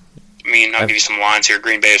give you some lines here.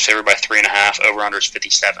 Green Bay is favored by 3.5. Over/under is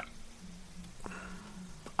 57.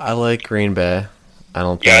 I like Green Bay.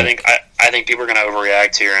 I think people are going to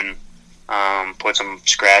overreact here and put some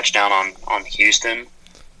scratch down on Houston.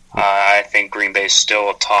 I think Green Bay is still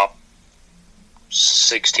a top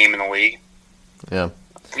 6 team in the league. Yeah.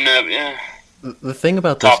 No, yeah. The thing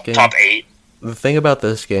about this game, top 8. The thing about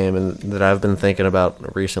this game, and that I've been thinking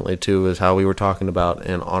about recently too, is how we were talking about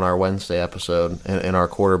on our Wednesday episode in our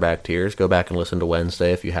quarterback tiers. Go back and listen to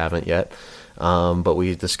Wednesday if you haven't yet. But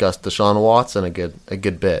we discussed Deshaun Watson a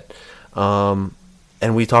good bit.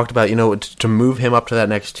 And we talked about, to move him up to that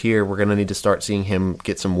next tier, we're going to need to start seeing him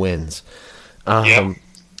get some wins.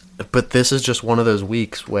 But this is just one of those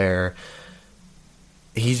weeks where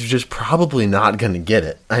he's just probably not going to get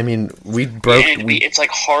it. I mean, it's like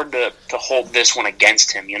hard to hold this one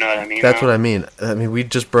against him. You know what I mean? That's what I mean. We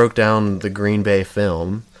just broke down the Green Bay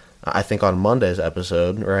film, I think on Monday's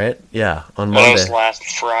episode, right? Yeah, on Monday. That was last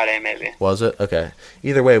Friday, maybe. Was it? Okay.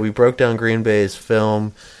 Either way, we broke down Green Bay's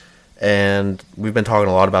film, and we've been talking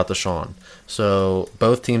a lot about Deshaun. So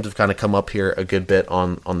both teams have kind of come up here a good bit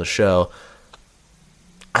on the show.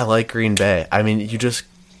 I like Green Bay. I mean,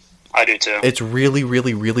 I do too. It's really,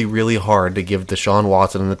 really, really, really hard to give Deshaun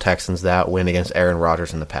Watson and the Texans that win against Aaron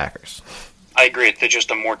Rodgers and the Packers. I agree. They're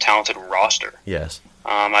just a more talented roster. Yes.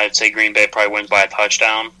 I'd say Green Bay probably wins by a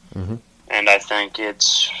touchdown. Mm-hmm. And I think I'm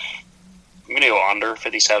going to go under.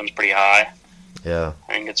 57 is pretty high. Yeah.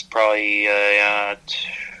 I think it's probably a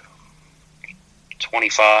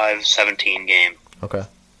 25-17 game. Okay.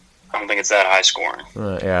 I don't think it's that high scoring.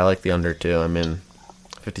 Yeah, I like the under too. I mean,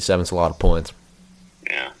 57 is a lot of points.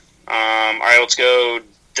 Yeah. All right, let's go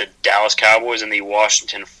the Dallas Cowboys and the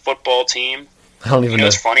Washington football team. I don't even know.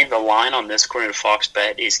 It's funny, the line on this, according to Fox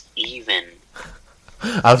Bet, is even.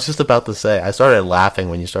 I was just about to say, I started laughing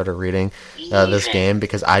when you started reading this game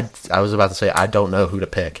because I was about to say I don't know who to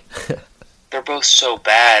pick. They're both so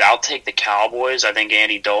bad. I'll take the Cowboys. I think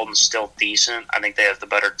Andy Dalton's still decent. I think they have the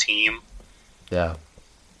better team. Yeah.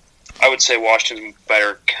 I would say Washington's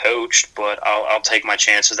better coached, but I'll take my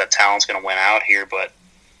chances that talent's going to win out here. But,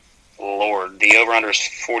 Lord, the over-under is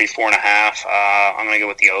 44.5. I'm going to go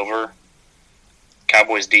with the over.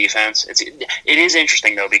 Cowboys defense. It is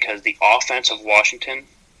interesting, though, because the offense of Washington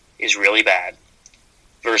is really bad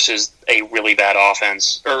versus a really bad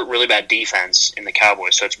offense or really bad defense in the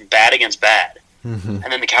Cowboys. So it's bad against bad. Mm-hmm. And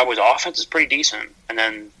then the Cowboys' offense is pretty decent. And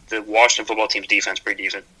then the Washington football team's defense is pretty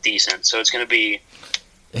decent. So it's going to be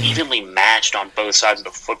evenly matched on both sides of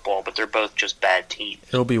the football, but they're both just bad teams.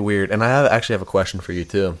 It'll be weird. And I actually have a question for you,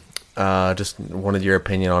 too. Just wanted your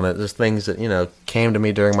opinion on it. There's things that, came to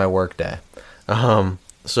me during my work day.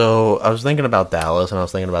 So I was thinking about Dallas, and I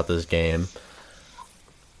was thinking about this game.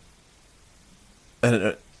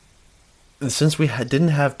 And since we didn't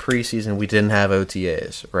have preseason, we didn't have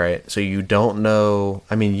OTAs, right? So you don't know.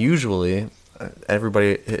 I mean, usually,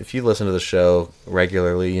 everybody, if you listen to the show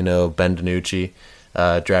regularly, Ben DiNucci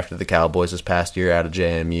drafted the Cowboys this past year out of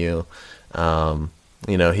JMU.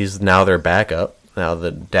 He's now their backup. Now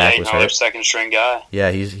that Dak was hurt, their second string guy.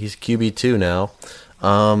 Yeah, he's QB2 now.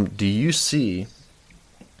 Do you see?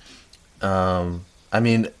 I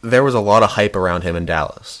mean, there was a lot of hype around him in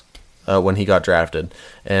Dallas when he got drafted,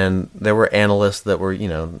 and there were analysts that were,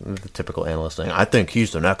 the typical analyst saying, "I think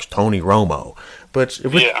he's the next Tony Romo," but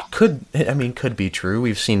could be true.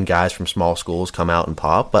 We've seen guys from small schools come out and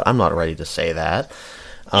pop, but I'm not ready to say that.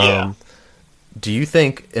 Do you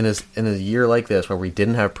think in a year like this where we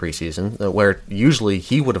didn't have preseason, where usually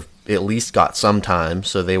he would have at least got some time,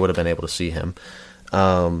 so they would have been able to see him?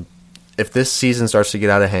 If this season starts to get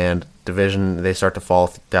out of hand, they start to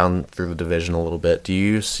fall down through the division a little bit, do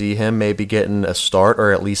you see him maybe getting a start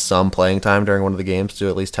or at least some playing time during one of the games to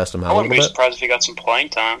at least test him out a little bit? I wouldn't be surprised if he got some playing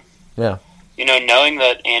time. Yeah. Knowing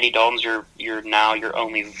that Andy Dalton's your now your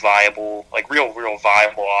only viable, like real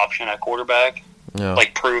viable option at quarterback,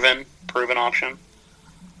 like proven option.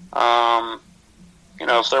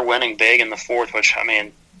 If they're winning big in the fourth, which, I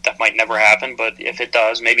mean, that might never happen, but if it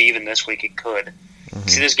does, maybe even this week it could. Mm-hmm.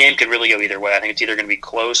 See, this game could really go either way. I think it's either going to be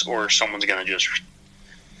close or someone's going to just...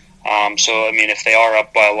 So, I mean, if they are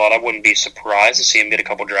up by a lot, I wouldn't be surprised to see him get a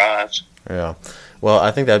couple drives. Yeah. Well,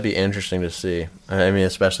 I think that'd be interesting to see. I mean,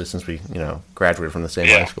 especially since we, graduated from the same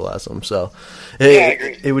high school as them. So,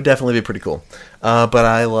 it would definitely be pretty cool. But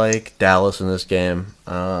I like Dallas in this game.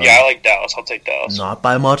 I like Dallas. I'll take Dallas. Not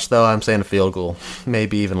by much, though. I'm saying a field goal.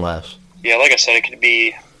 Maybe even less. Yeah, like I said, it could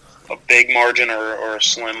be a big margin or a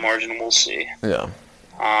slim margin. We'll see. Yeah.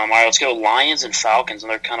 All right, let's go Lions and Falcons,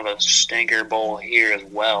 and they're kind of a stinker bowl here as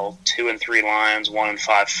well. 2-3 Lions,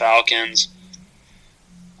 1-5 Falcons.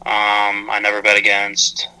 I never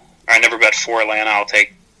bet for Atlanta. I'll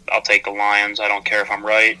take the Lions. I don't care if I'm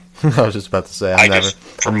right. I was just about to say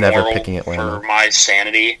I'm never picking Atlanta. For my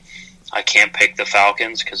sanity, I can't pick the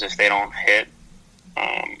Falcons because if they don't hit,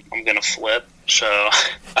 I'm gonna flip. So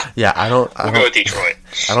yeah, we'll go with Detroit.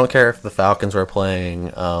 I don't care if the Falcons were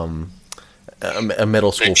playing a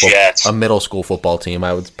middle school a middle school football team.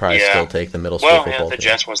 I would probably still take the middle school football the team.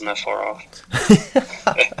 Jets wasn't that far off.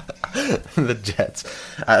 The Jets.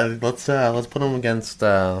 Let's put them against.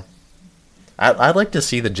 I'd like to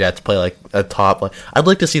see the Jets play like a top. I'd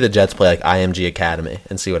like to see the Jets play like IMG Academy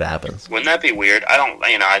and see what happens. Wouldn't that be weird?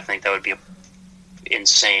 I think that would be an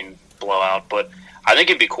insane blowout. But I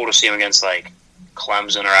think it'd be cool to see them against like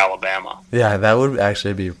Clemson or Alabama. Yeah, that would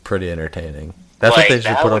actually be pretty entertaining. That's what they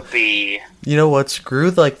should put on. You know what? Screw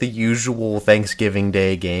the usual Thanksgiving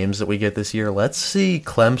Day games that we get this year. Let's see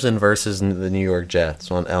Clemson versus the New York Jets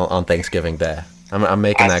on Thanksgiving Day. I'm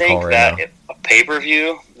making that call right now. I think that a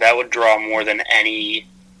pay-per-view that would draw more than any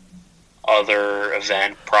other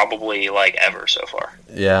event probably ever so far.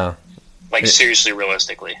 Yeah, Like, seriously,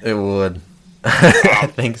 realistically. It would. I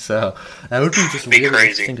think so. That would be just really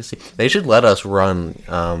crazy. interesting to see. They should let us run,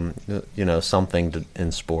 something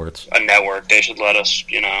in sports. A network. They should let us,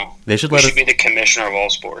 They should we let should us. be the commissioner of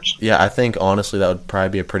all sports. Yeah, I think honestly that would probably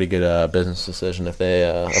be a pretty good business decision if they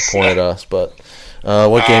appointed us. But what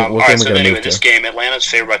game? What all game right, are we so gonna anyway, move this to? game, Atlanta's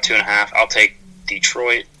favored by 2.5. I'll take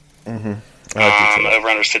Detroit. Mm-hmm. I like Detroit.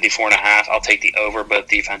 Over-under is 54.5. I'll take the over. Both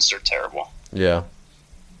defenses are terrible. Yeah.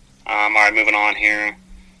 All right, moving on here.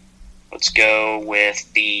 Let's go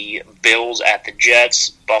with the Bills at the Jets.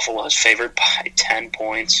 Buffalo is favored by 10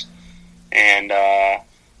 points. And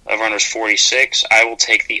over-under is 46. I will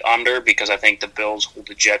take the under because I think the Bills hold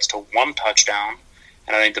the Jets to 1 touchdown.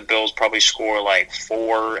 And I think the Bills probably score like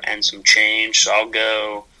 4 and some change. So I'll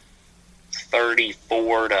go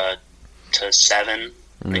 34 to 7.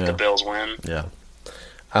 I think the Bills win. Yeah.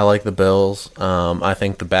 I like the Bills. I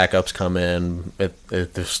think the backups come in at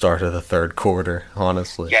the start of the third quarter,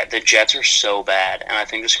 honestly. Yeah, the Jets are so bad, and I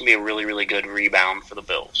think this can be a really, really good rebound for the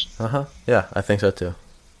Bills. Yeah, I think so too.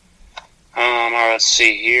 All right, let's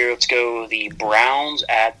see here. Let's go the Browns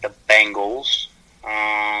at the Bengals.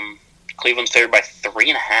 Cleveland's favored by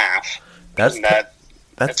 3.5.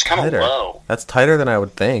 That's kind of low. That's tighter than I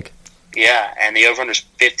would think. Yeah, and the over-under is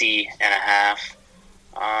 50.5.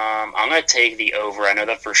 I'm going to take the over. I know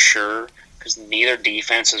that for sure because neither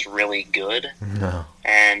defense is really good. No.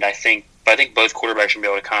 And I think both quarterbacks should be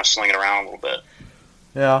able to kind of sling it around a little bit.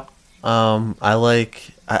 Yeah.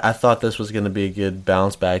 I thought this was going to be a good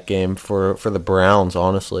bounce back game for the Browns,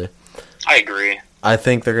 honestly. I agree. I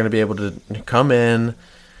think they're going to be able to come in,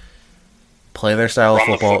 play their style of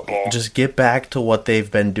football, just get back to what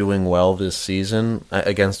they've been doing well this season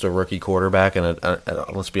against a rookie quarterback and,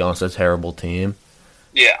 let's be honest, a terrible team.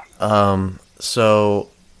 Yeah. So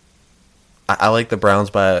I like the Browns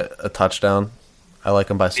by a touchdown. I like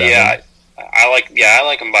them by 7. Yeah, I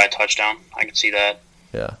like them by a touchdown. I can see that.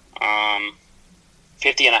 Yeah.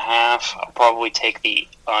 50.5. I'll probably take the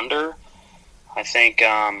under. I think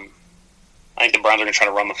the Browns are going to try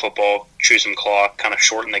to run the football, chew some clock, kind of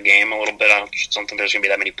shorten the game a little bit. I don't think there's going to be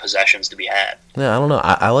that many possessions to be had. Yeah, I don't know.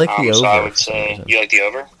 I like the over. So I would say you like the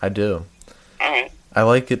over? I do. All right. I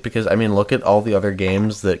like it because, look at all the other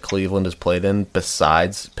games that Cleveland has played in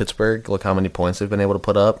besides Pittsburgh. Look how many points they've been able to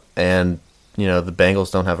put up. And, the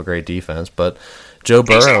Bengals don't have a great defense. But Joe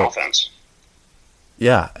Burrow... offense.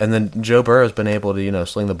 Yeah, and then Joe Burrow's been able to,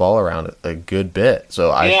 sling the ball around a good bit.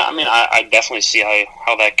 So I definitely see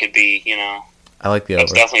how that could be, I like the over.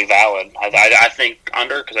 That's definitely valid. I think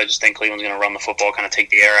under because I just think Cleveland's going to run the football, kind of take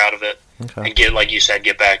the air out of it, and get, like you said,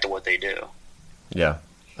 get back to what they do. Yeah.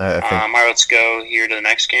 I think... All right, let's go here to the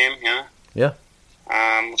next game, yeah? Yeah.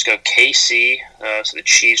 Let's go KC. So the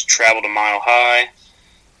Chiefs travel to Mile High.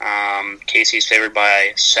 KC's favored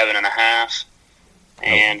by 7.5.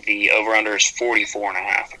 And the over-under is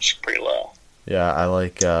 44.5, which is pretty low. Yeah, I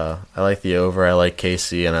like the over. I like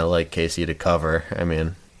KC, and I like KC to cover.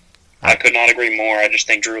 I could not agree more. I just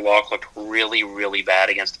think Drew Lock looked really, really bad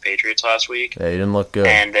against the Patriots last week. Yeah, he didn't look good.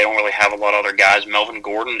 And they don't really have a lot of other guys. Melvin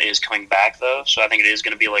Gordon is coming back, though, so I think it is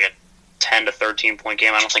going to be like a 10 to 13-point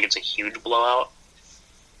game. I don't think it's a huge blowout,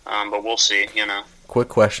 but we'll see, Quick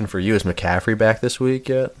question for you. Is McCaffrey back this week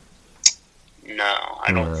yet? No,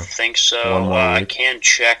 I don't think so. One more I can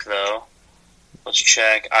check, though. Let's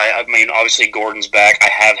check. Obviously Gordon's back. I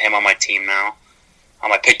have him on my team now.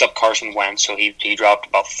 I picked up Carson Wentz, so he dropped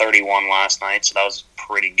about 31 last night, so that was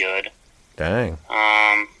pretty good. Dang.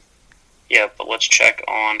 Yeah, but let's check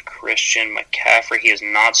on Christian McCaffrey. He is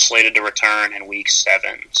not slated to return in Week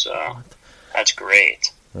 7, so that's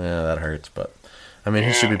great. Yeah, that hurts, but...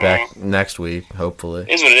 he should be back next week, hopefully.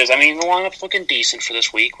 It is what it is. The lineup's looking decent for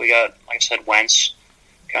this week. We got, like I said, Wentz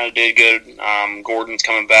kind of did good. Gordon's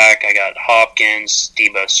coming back. I got Hopkins,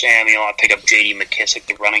 Deebo Samuel. I pick up J.D. McKissick,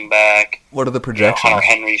 the running back. What are the projections? Hunter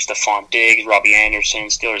Henry, Stephon Diggs, Robbie Anderson,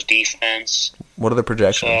 Steelers defense. What are the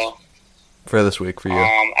projections for this week for you?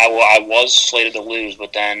 I was slated to lose,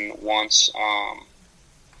 but then once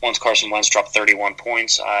Carson Wentz dropped 31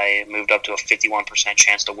 points, I moved up to a 51%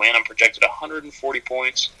 chance to win. I'm projected 140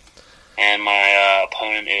 points, and my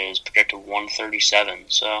opponent is projected 137.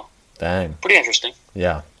 So, dang, pretty interesting.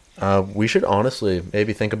 Yeah, we should honestly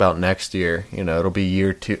maybe think about next year. It'll be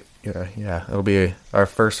year 2. Yeah, it'll be our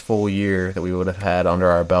first full year that we would have had under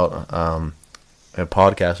our belt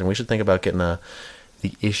podcasting. We should think about getting the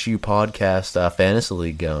Issue Podcast Fantasy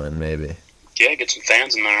League going, maybe. Yeah, get some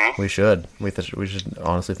fans in there, huh? We should. We should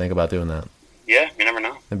honestly think about doing that. Yeah, you never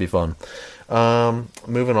know. It'd be fun.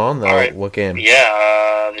 Moving on, though. Right. What game?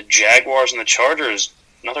 Yeah, the Jaguars and the Chargers.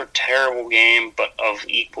 Another terrible game, but of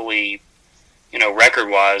equally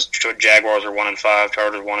record-wise, Jaguars are 1-5,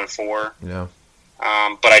 Chargers 1-4. Yeah.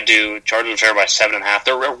 But Chargers are favored by 7.5.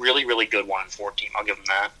 They're a really, really good 1-4 team. I'll give them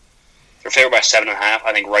that. They're favored by 7.5.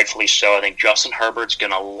 I think rightfully so. I think Justin Herbert's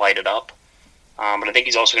going to light it up. But I think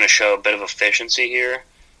he's also going to show a bit of efficiency here.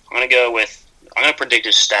 I'm going to predict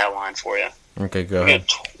his stat line for you. Okay, go ahead.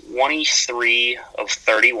 23 of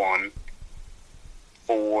 31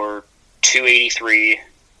 for 283,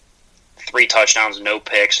 3 touchdowns, no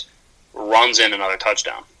picks, runs in another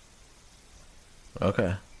touchdown.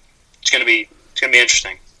 Okay. It's gonna be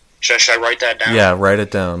interesting. Should I write that down? Yeah, write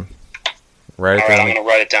it down. All right, I'm gonna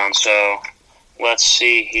write it down. So let's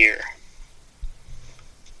see here.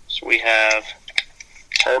 So we have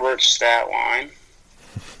Herbert's stat line.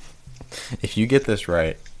 If you get this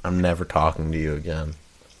right, I'm never talking to you again.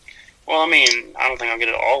 Well, I mean, I don't think I'll get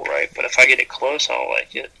it all right, but if I get it close, I'll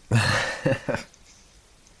like it.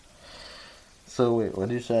 So wait, what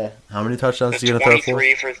did you say? How many touchdowns are you gonna throw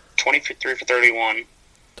for? 23 for 31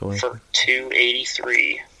 for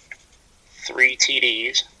 283, 3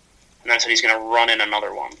 TDs, and then I said he's gonna run in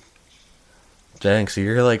another one. Dang, so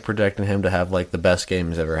you're like projecting him to have like the best game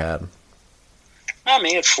he's ever had. I mean,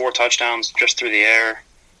 he had 4 touchdowns just through the air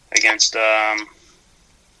against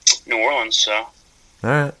New Orleans, so All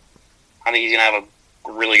right. I think he's going to have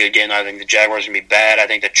a really good game. I think the Jaguars are going to be bad. I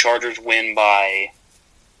think the Chargers win by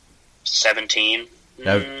 17.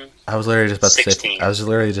 I was literally just about 16. to say. I was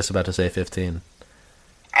literally just about to say 15.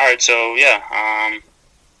 All right, so yeah,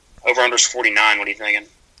 over/under's 49. What are you thinking?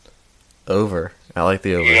 Over. I like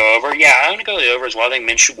the over. You go over? Yeah, I'm going to go the over as well. I think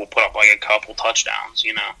Minshew will put up like a couple touchdowns.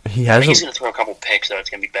 He I think hasn't. he's going to throw a couple picks, though. It's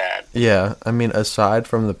going to be bad. Yeah, I mean, aside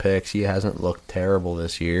from the picks, he hasn't looked terrible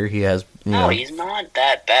this year. He has. No, he's not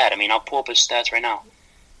that bad. I mean, I'll pull up his stats right now.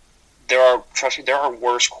 Trust me, there are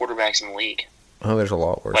worse quarterbacks in the league. Oh, there's a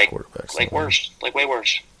lot worse quarterbacks. Like worse. Like way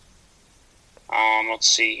worse. Let's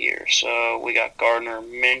see here. So we got Gardner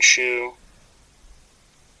Minshew.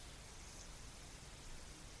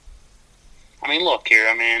 I mean, look here.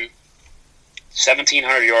 I mean,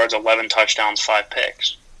 1,700 yards, 11 touchdowns, 5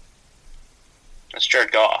 picks. That's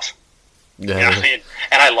Jared Goff. Yeah. You know what I mean?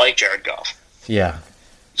 And I like Jared Goff. Yeah.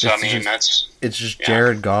 So, It's just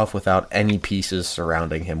Jared Goff without any pieces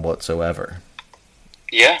surrounding him whatsoever.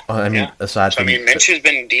 Yeah. Aside from... Minshew's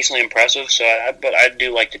been decently impressive, but I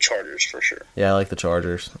do like the Chargers for sure. Yeah, I like the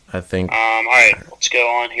Chargers. I think... All right, let's go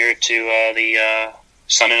on here to the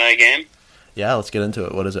Sunday night game. Yeah, let's get into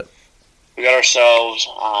it. What is it? We got ourselves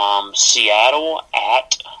Seattle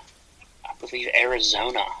at, I believe,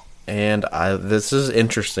 Arizona. And this is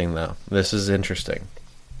interesting, though. This is interesting.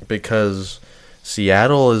 Because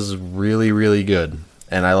Seattle is really, really good.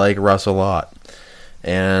 And I like Russ a lot.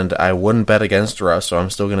 And I wouldn't bet against Russ, so I'm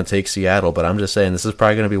still going to take Seattle. But I'm just saying, this is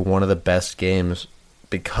probably going to be one of the best games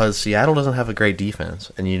because Seattle doesn't have a great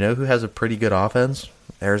defense. And you know who has a pretty good offense?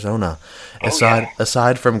 Arizona.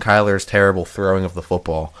 Aside from Kyler's terrible throwing of the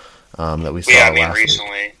football that we saw last recently,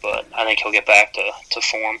 week. But I think he'll get back to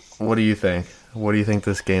form. What do you think? What do you think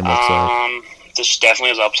this game looks like? This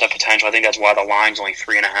definitely has upset potential. I think that's why the line's only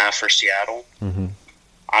 3.5 for Seattle. Mm-hmm.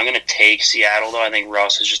 I'm going to take Seattle, though. I think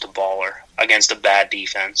Russ is just a baller against a bad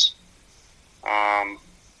defense. So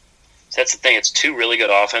that's the thing. It's 2 really good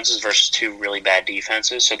offenses versus 2 really bad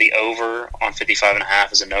defenses. So the over on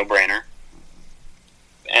 55.5 is a no-brainer.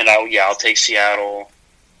 And I'll take Seattle.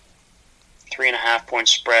 3.5 point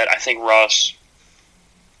spread. I think Russ.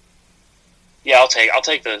 Yeah, I'll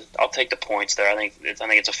take the points there. I think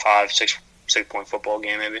it's a 5-6 point football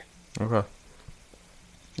game maybe. Okay.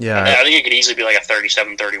 Yeah, I think it could easily be like a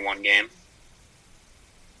 37-31 game.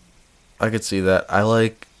 I could see that. I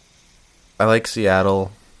like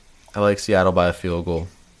Seattle. I like Seattle by a field goal.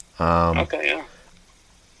 Okay, yeah.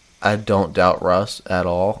 I don't doubt Russ at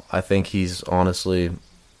all. I think he's honestly,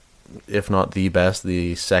 if not the best,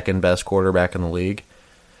 the second best quarterback in the league.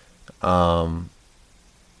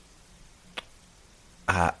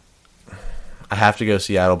 I have to go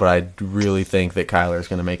Seattle, but I really think that Kyler's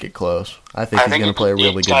going to make it close. I think he's going to play a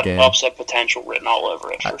really good game. It's got upset potential written all over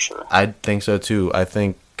it for sure. I think so too. I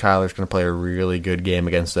think Kyler's going to play a really good game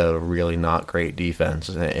against a really not great defense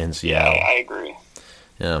in Seattle. Yeah, I agree.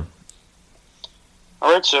 Yeah.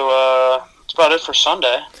 All right, so that's about it for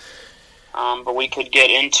Sunday. But we could get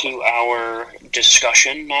into our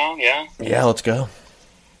discussion now, yeah? Yeah, let's go.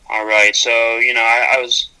 All right, so, I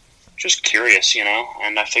was just curious,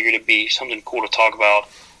 and I figured it'd be something cool to talk about.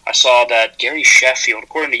 I saw that Gary Sheffield,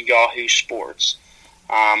 according to Yahoo Sports,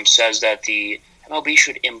 says that the MLB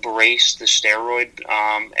should embrace the steroid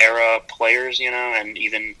era players, and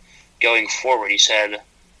even going forward. He said,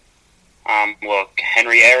 look,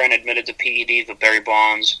 Henry Aaron admitted to PEDs, but Barry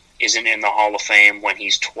Bonds isn't in the Hall of Fame when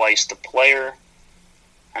he's twice the player.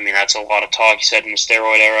 I mean, that's a lot of talk. He said in the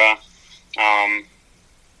steroid era,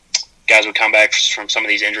 guys would come back from some of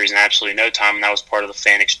these injuries in absolutely no time, and that was part of the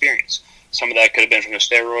fan experience. Some of that could have been from the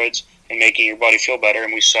steroids and making your body feel better,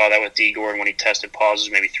 and we saw that with Dee Gordon when he tested pauses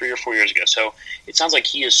maybe 3 or 4 years ago. So it sounds like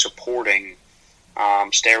he is supporting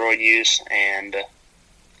steroid use and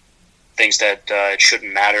thinks that it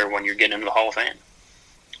shouldn't matter when you're getting into the Hall of Fame.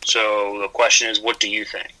 So the question is, what do you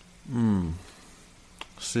think?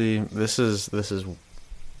 See, this is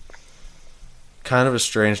kind of a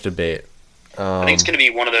strange debate. I think it's going to be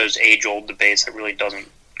one of those age-old debates that really doesn't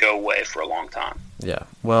go away for a long time. Yeah.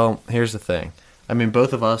 Well, here's the thing. I mean,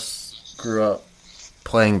 both of us grew up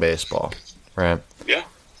playing baseball, right? Yeah.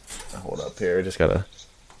 Hold up here. I just gotta.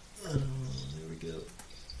 There we go.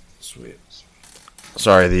 Sweet.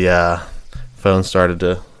 Sorry, the phone started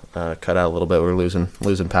to cut out a little bit. We're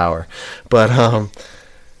losing power, but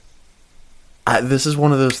this is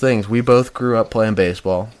one of those things. We both grew up playing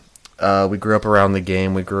baseball. We grew up around the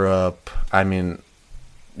game. We grew up, I mean,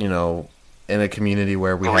 you know, in a community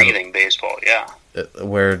where we breathing baseball, yeah.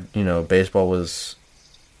 Where, you know, baseball was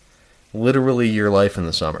literally your life in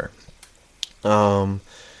the summer. And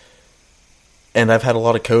I've had a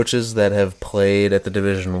lot of coaches that have played at the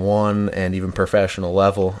Division I and even professional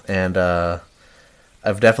level, and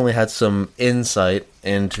I've definitely had some insight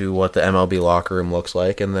into what the MLB locker room looks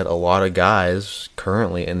like, and that a lot of guys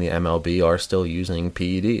currently in the MLB are still using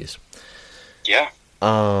PEDs. Yeah.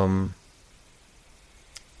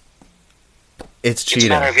 It's cheating. It's a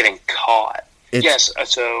matter of getting caught. Yes,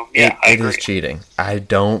 so yeah, I agree. It is cheating. I'm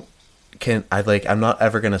not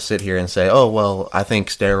ever going to sit here and say, oh, well, I think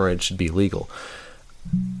steroids should be legal.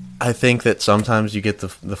 I think that sometimes you get the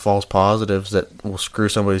false positives that will screw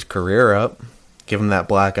somebody's career up, give them that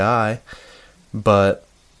black eye, but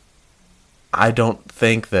I don't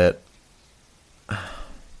think that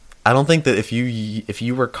if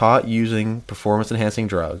you were caught using performance enhancing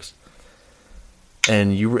drugs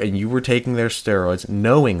and you were taking their steroids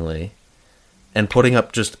knowingly and putting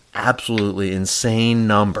up just absolutely insane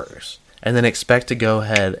numbers, and then expect to go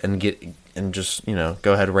ahead and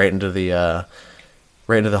go ahead right into the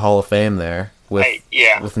Hall of Fame there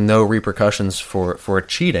with no repercussions for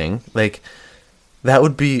cheating, like, that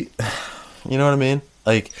would be, you know what I mean?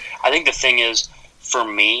 Like, I think the thing is, for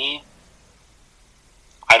me,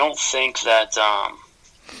 I don't think that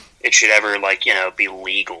it should ever, like, you know, be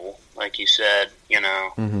legal, like you said, you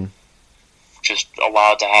know, just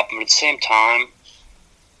allow it to happen. But at the same time,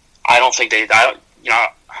 I don't think they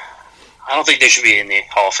should be in the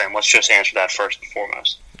Hall of Fame. Let's just answer that first and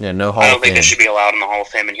foremost. Yeah, no Hall of Fame. I don't think they should be allowed in the Hall of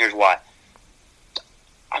Fame, and here's why.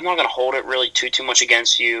 I'm not going to hold it really too much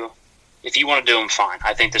against you. If you want to do them, fine.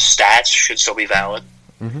 I think the stats should still be valid,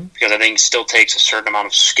 because I think it still takes a certain amount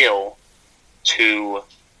of skill to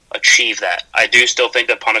achieve that. I do still think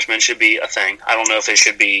that punishment should be a thing. I don't know if it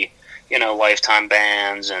should be, you know, lifetime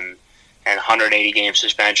bans and 180-game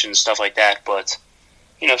suspensions, stuff like that, but,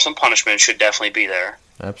 you know, some punishment should definitely be there.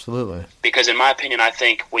 Absolutely. Because in my opinion, I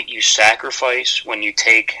think what you sacrifice when you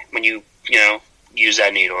use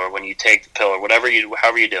that needle, or when you take the pill, or however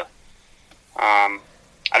you do,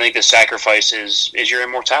 I think the sacrifice is your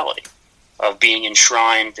immortality of being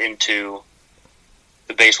enshrined into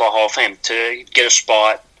the Baseball Hall of Fame, to get a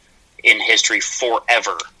spot in history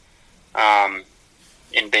forever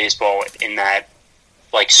in baseball, in that,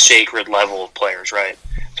 like, sacred level of players, right?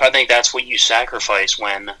 So I think that's what you sacrifice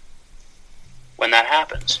when that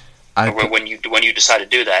happens, when you decide to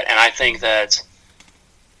do that. And I think that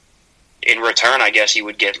in return, I guess you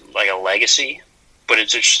would get, like, a legacy, but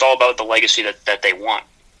it's just all about the legacy that they want.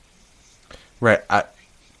 Right.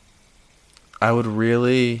 I would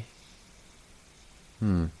really...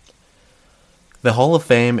 The Hall of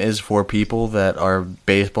Fame is for people that are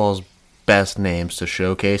baseball's best names to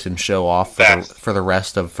showcase and show off for the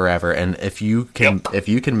rest of forever. And if you can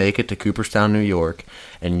make it to Cooperstown, New York,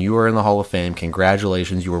 and you are in the Hall of Fame,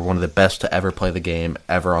 congratulations, you were one of the best to ever play the game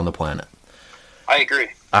ever on the planet. I agree.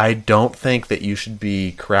 I don't think that you should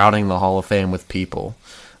be crowding the Hall of Fame with people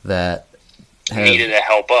that needed the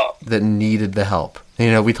help up. That needed the help. You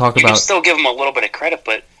know, we talk about... You can still give them a little bit of credit,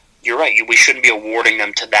 but you're right. We shouldn't be awarding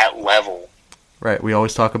them to that level. Right. We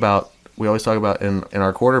always talk about in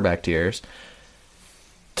our quarterback tiers,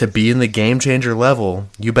 to be in the game changer level,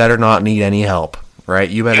 you better not need any help. Right.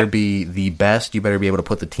 You better be the best. You better be able to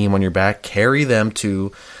put the team on your back, carry them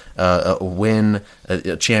to win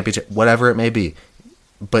a championship, whatever it may be.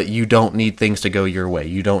 But you don't need things to go your way.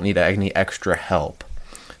 You don't need any extra help.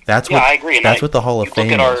 I agree. And that's what the Hall of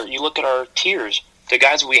Fame is. You look at our tiers. The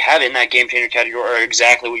guys we have in that game changer category are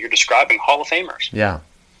exactly what you're describing, Hall of Famers. Yeah.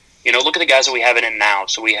 Look at the guys that we have in it now.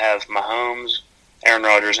 So we have Mahomes, Aaron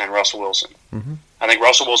Rodgers, and Russell Wilson. Mm-hmm. I think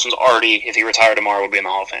Russell Wilson's already, if he retired tomorrow, would be in the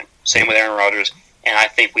Hall of Fame. Same with Aaron Rodgers. And I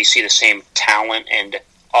think we see the same talent and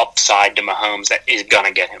upside to Mahomes that is going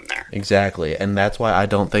to get him there. Exactly. And that's why I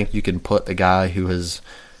don't think you can put a guy who has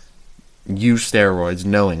used steroids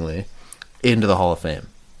knowingly into the Hall of Fame.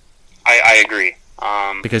 I agree.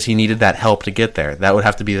 Because he needed that help to get there. That would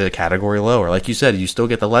have to be the category lower. Like you said, you still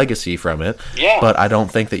get the legacy from it. Yeah. But I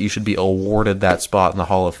don't think that you should be awarded that spot in the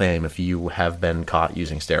Hall of Fame if you have been caught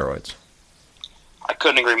using steroids. I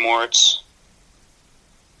couldn't agree more.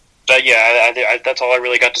 But yeah, that's all I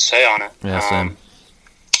really got to say on it. Yeah, same.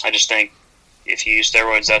 I just think if you use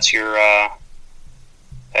steroids, that's your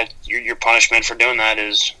punishment for doing that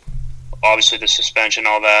is obviously the suspension,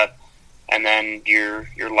 all that, and then your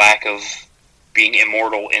lack of being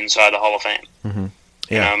immortal inside the Hall of Fame. Mm-hmm.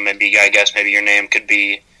 Yeah. Maybe your name could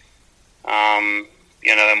be,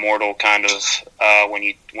 immortal. Kind of when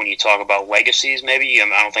you talk about legacies. Maybe I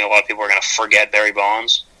don't think a lot of people are going to forget Barry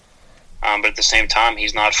Bonds, but at the same time,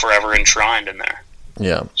 he's not forever enshrined in there.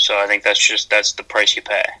 Yeah. So I think that's the price you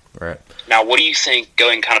pay. Right. Now, what do you think?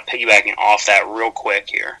 Going kind of piggybacking off that real quick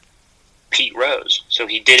here, Pete Rose. So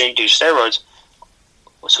he didn't do steroids.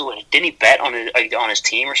 So didn't he bet on his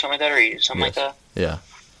team or something like that, or something like that? Yeah.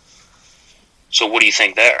 So what do you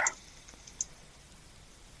think there?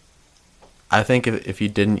 I think if you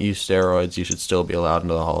didn't use steroids, you should still be allowed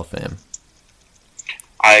into the Hall of Fame.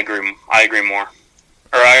 I agree more.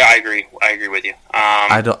 Or I agree with you.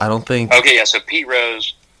 I don't think. Okay, yeah. So Pete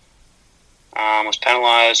Rose was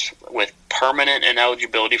penalized with permanent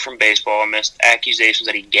ineligibility from baseball amidst accusations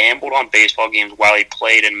that he gambled on baseball games while he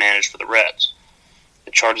played and managed for the Reds.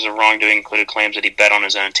 The charges of wrongdoing included claims that he bet on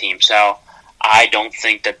his own team. Sal, I don't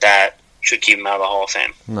think that should keep him out of the Hall of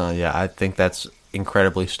Fame. No, yeah, I think that's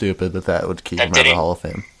incredibly stupid that would keep him out of the Hall of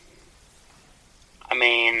Fame. I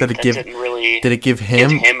mean, did it give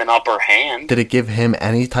him an upper hand? Did it give him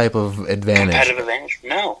any type of advantage? Competitive advantage?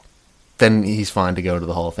 No. Then he's fine to go to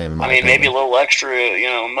the Hall of Fame. Maybe a little extra,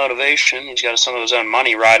 motivation. He's got some of his own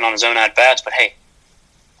money riding on his own at bats, but hey,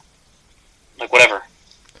 whatever.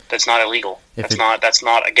 That's not illegal. That's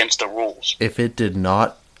not against the rules. If it did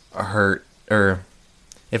not hurt, or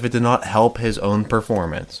if it did not help his own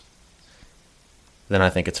performance, then I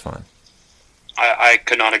think it's fine. I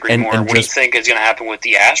could not agree more. What do you think is going to happen with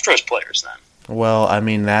the Astros players then? Well,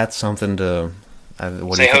 that's something to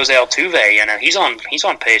say. Jose Altuve, he's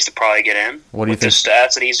on pace to probably get in. What do you think? The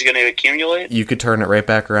stats that he's going to accumulate. You could turn it right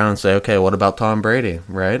back around and say, okay, what about Tom Brady?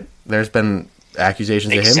 Right? There's been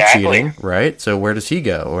accusations of him cheating, right? So where does he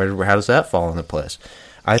go? How does that fall into place?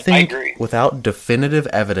 I think without definitive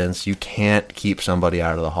evidence, you can't keep somebody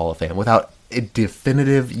out of the Hall of Fame. Without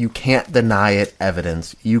definitive, you can't deny it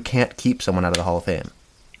evidence, you can't keep someone out of the Hall of Fame.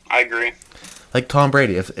 I agree. Like Tom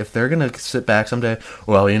Brady, if they're going to sit back someday,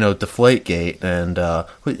 Deflategate, and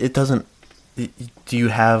it doesn't... Do you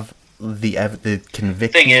have the conviction? The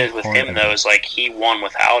thing is, with him, though, is he won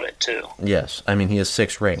without it, too. Yes. He has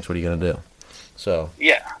 6 rings. What are you going to do? So...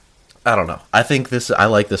 Yeah. I don't know. I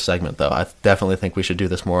like this segment, though. I definitely think we should do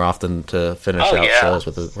this more often to finish out shows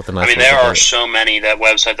with a nice... there are so many. That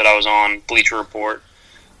website that I was on, Bleacher Report,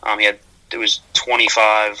 it was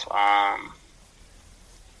 25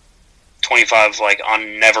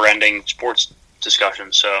 on never-ending sports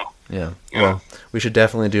discussions. So yeah. Well, we should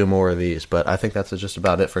definitely do more of these, but I think that's just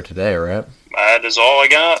about it for today, right? That is all I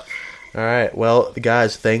got. All right. Well,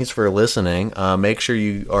 guys, thanks for listening. Make sure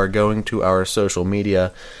you are going to our social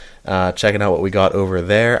media, checking out what we got over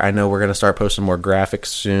there. I know we're going to start posting more graphics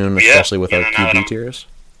soon, especially with our QB tiers.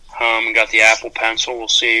 Got the Apple Pencil. We'll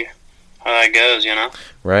see how that goes,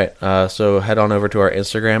 Right. So head on over to our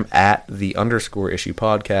Instagram at @the_issue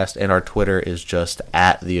podcast, and our Twitter is just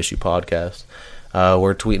 @the issue podcast.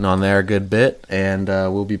 We're tweeting on there a good bit, and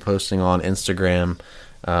we'll be posting on Instagram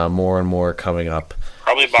more and more coming up.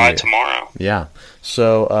 Probably by tomorrow. Yeah.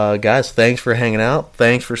 So, guys, thanks for hanging out.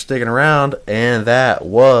 Thanks for sticking around. And that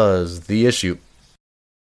was The Issue.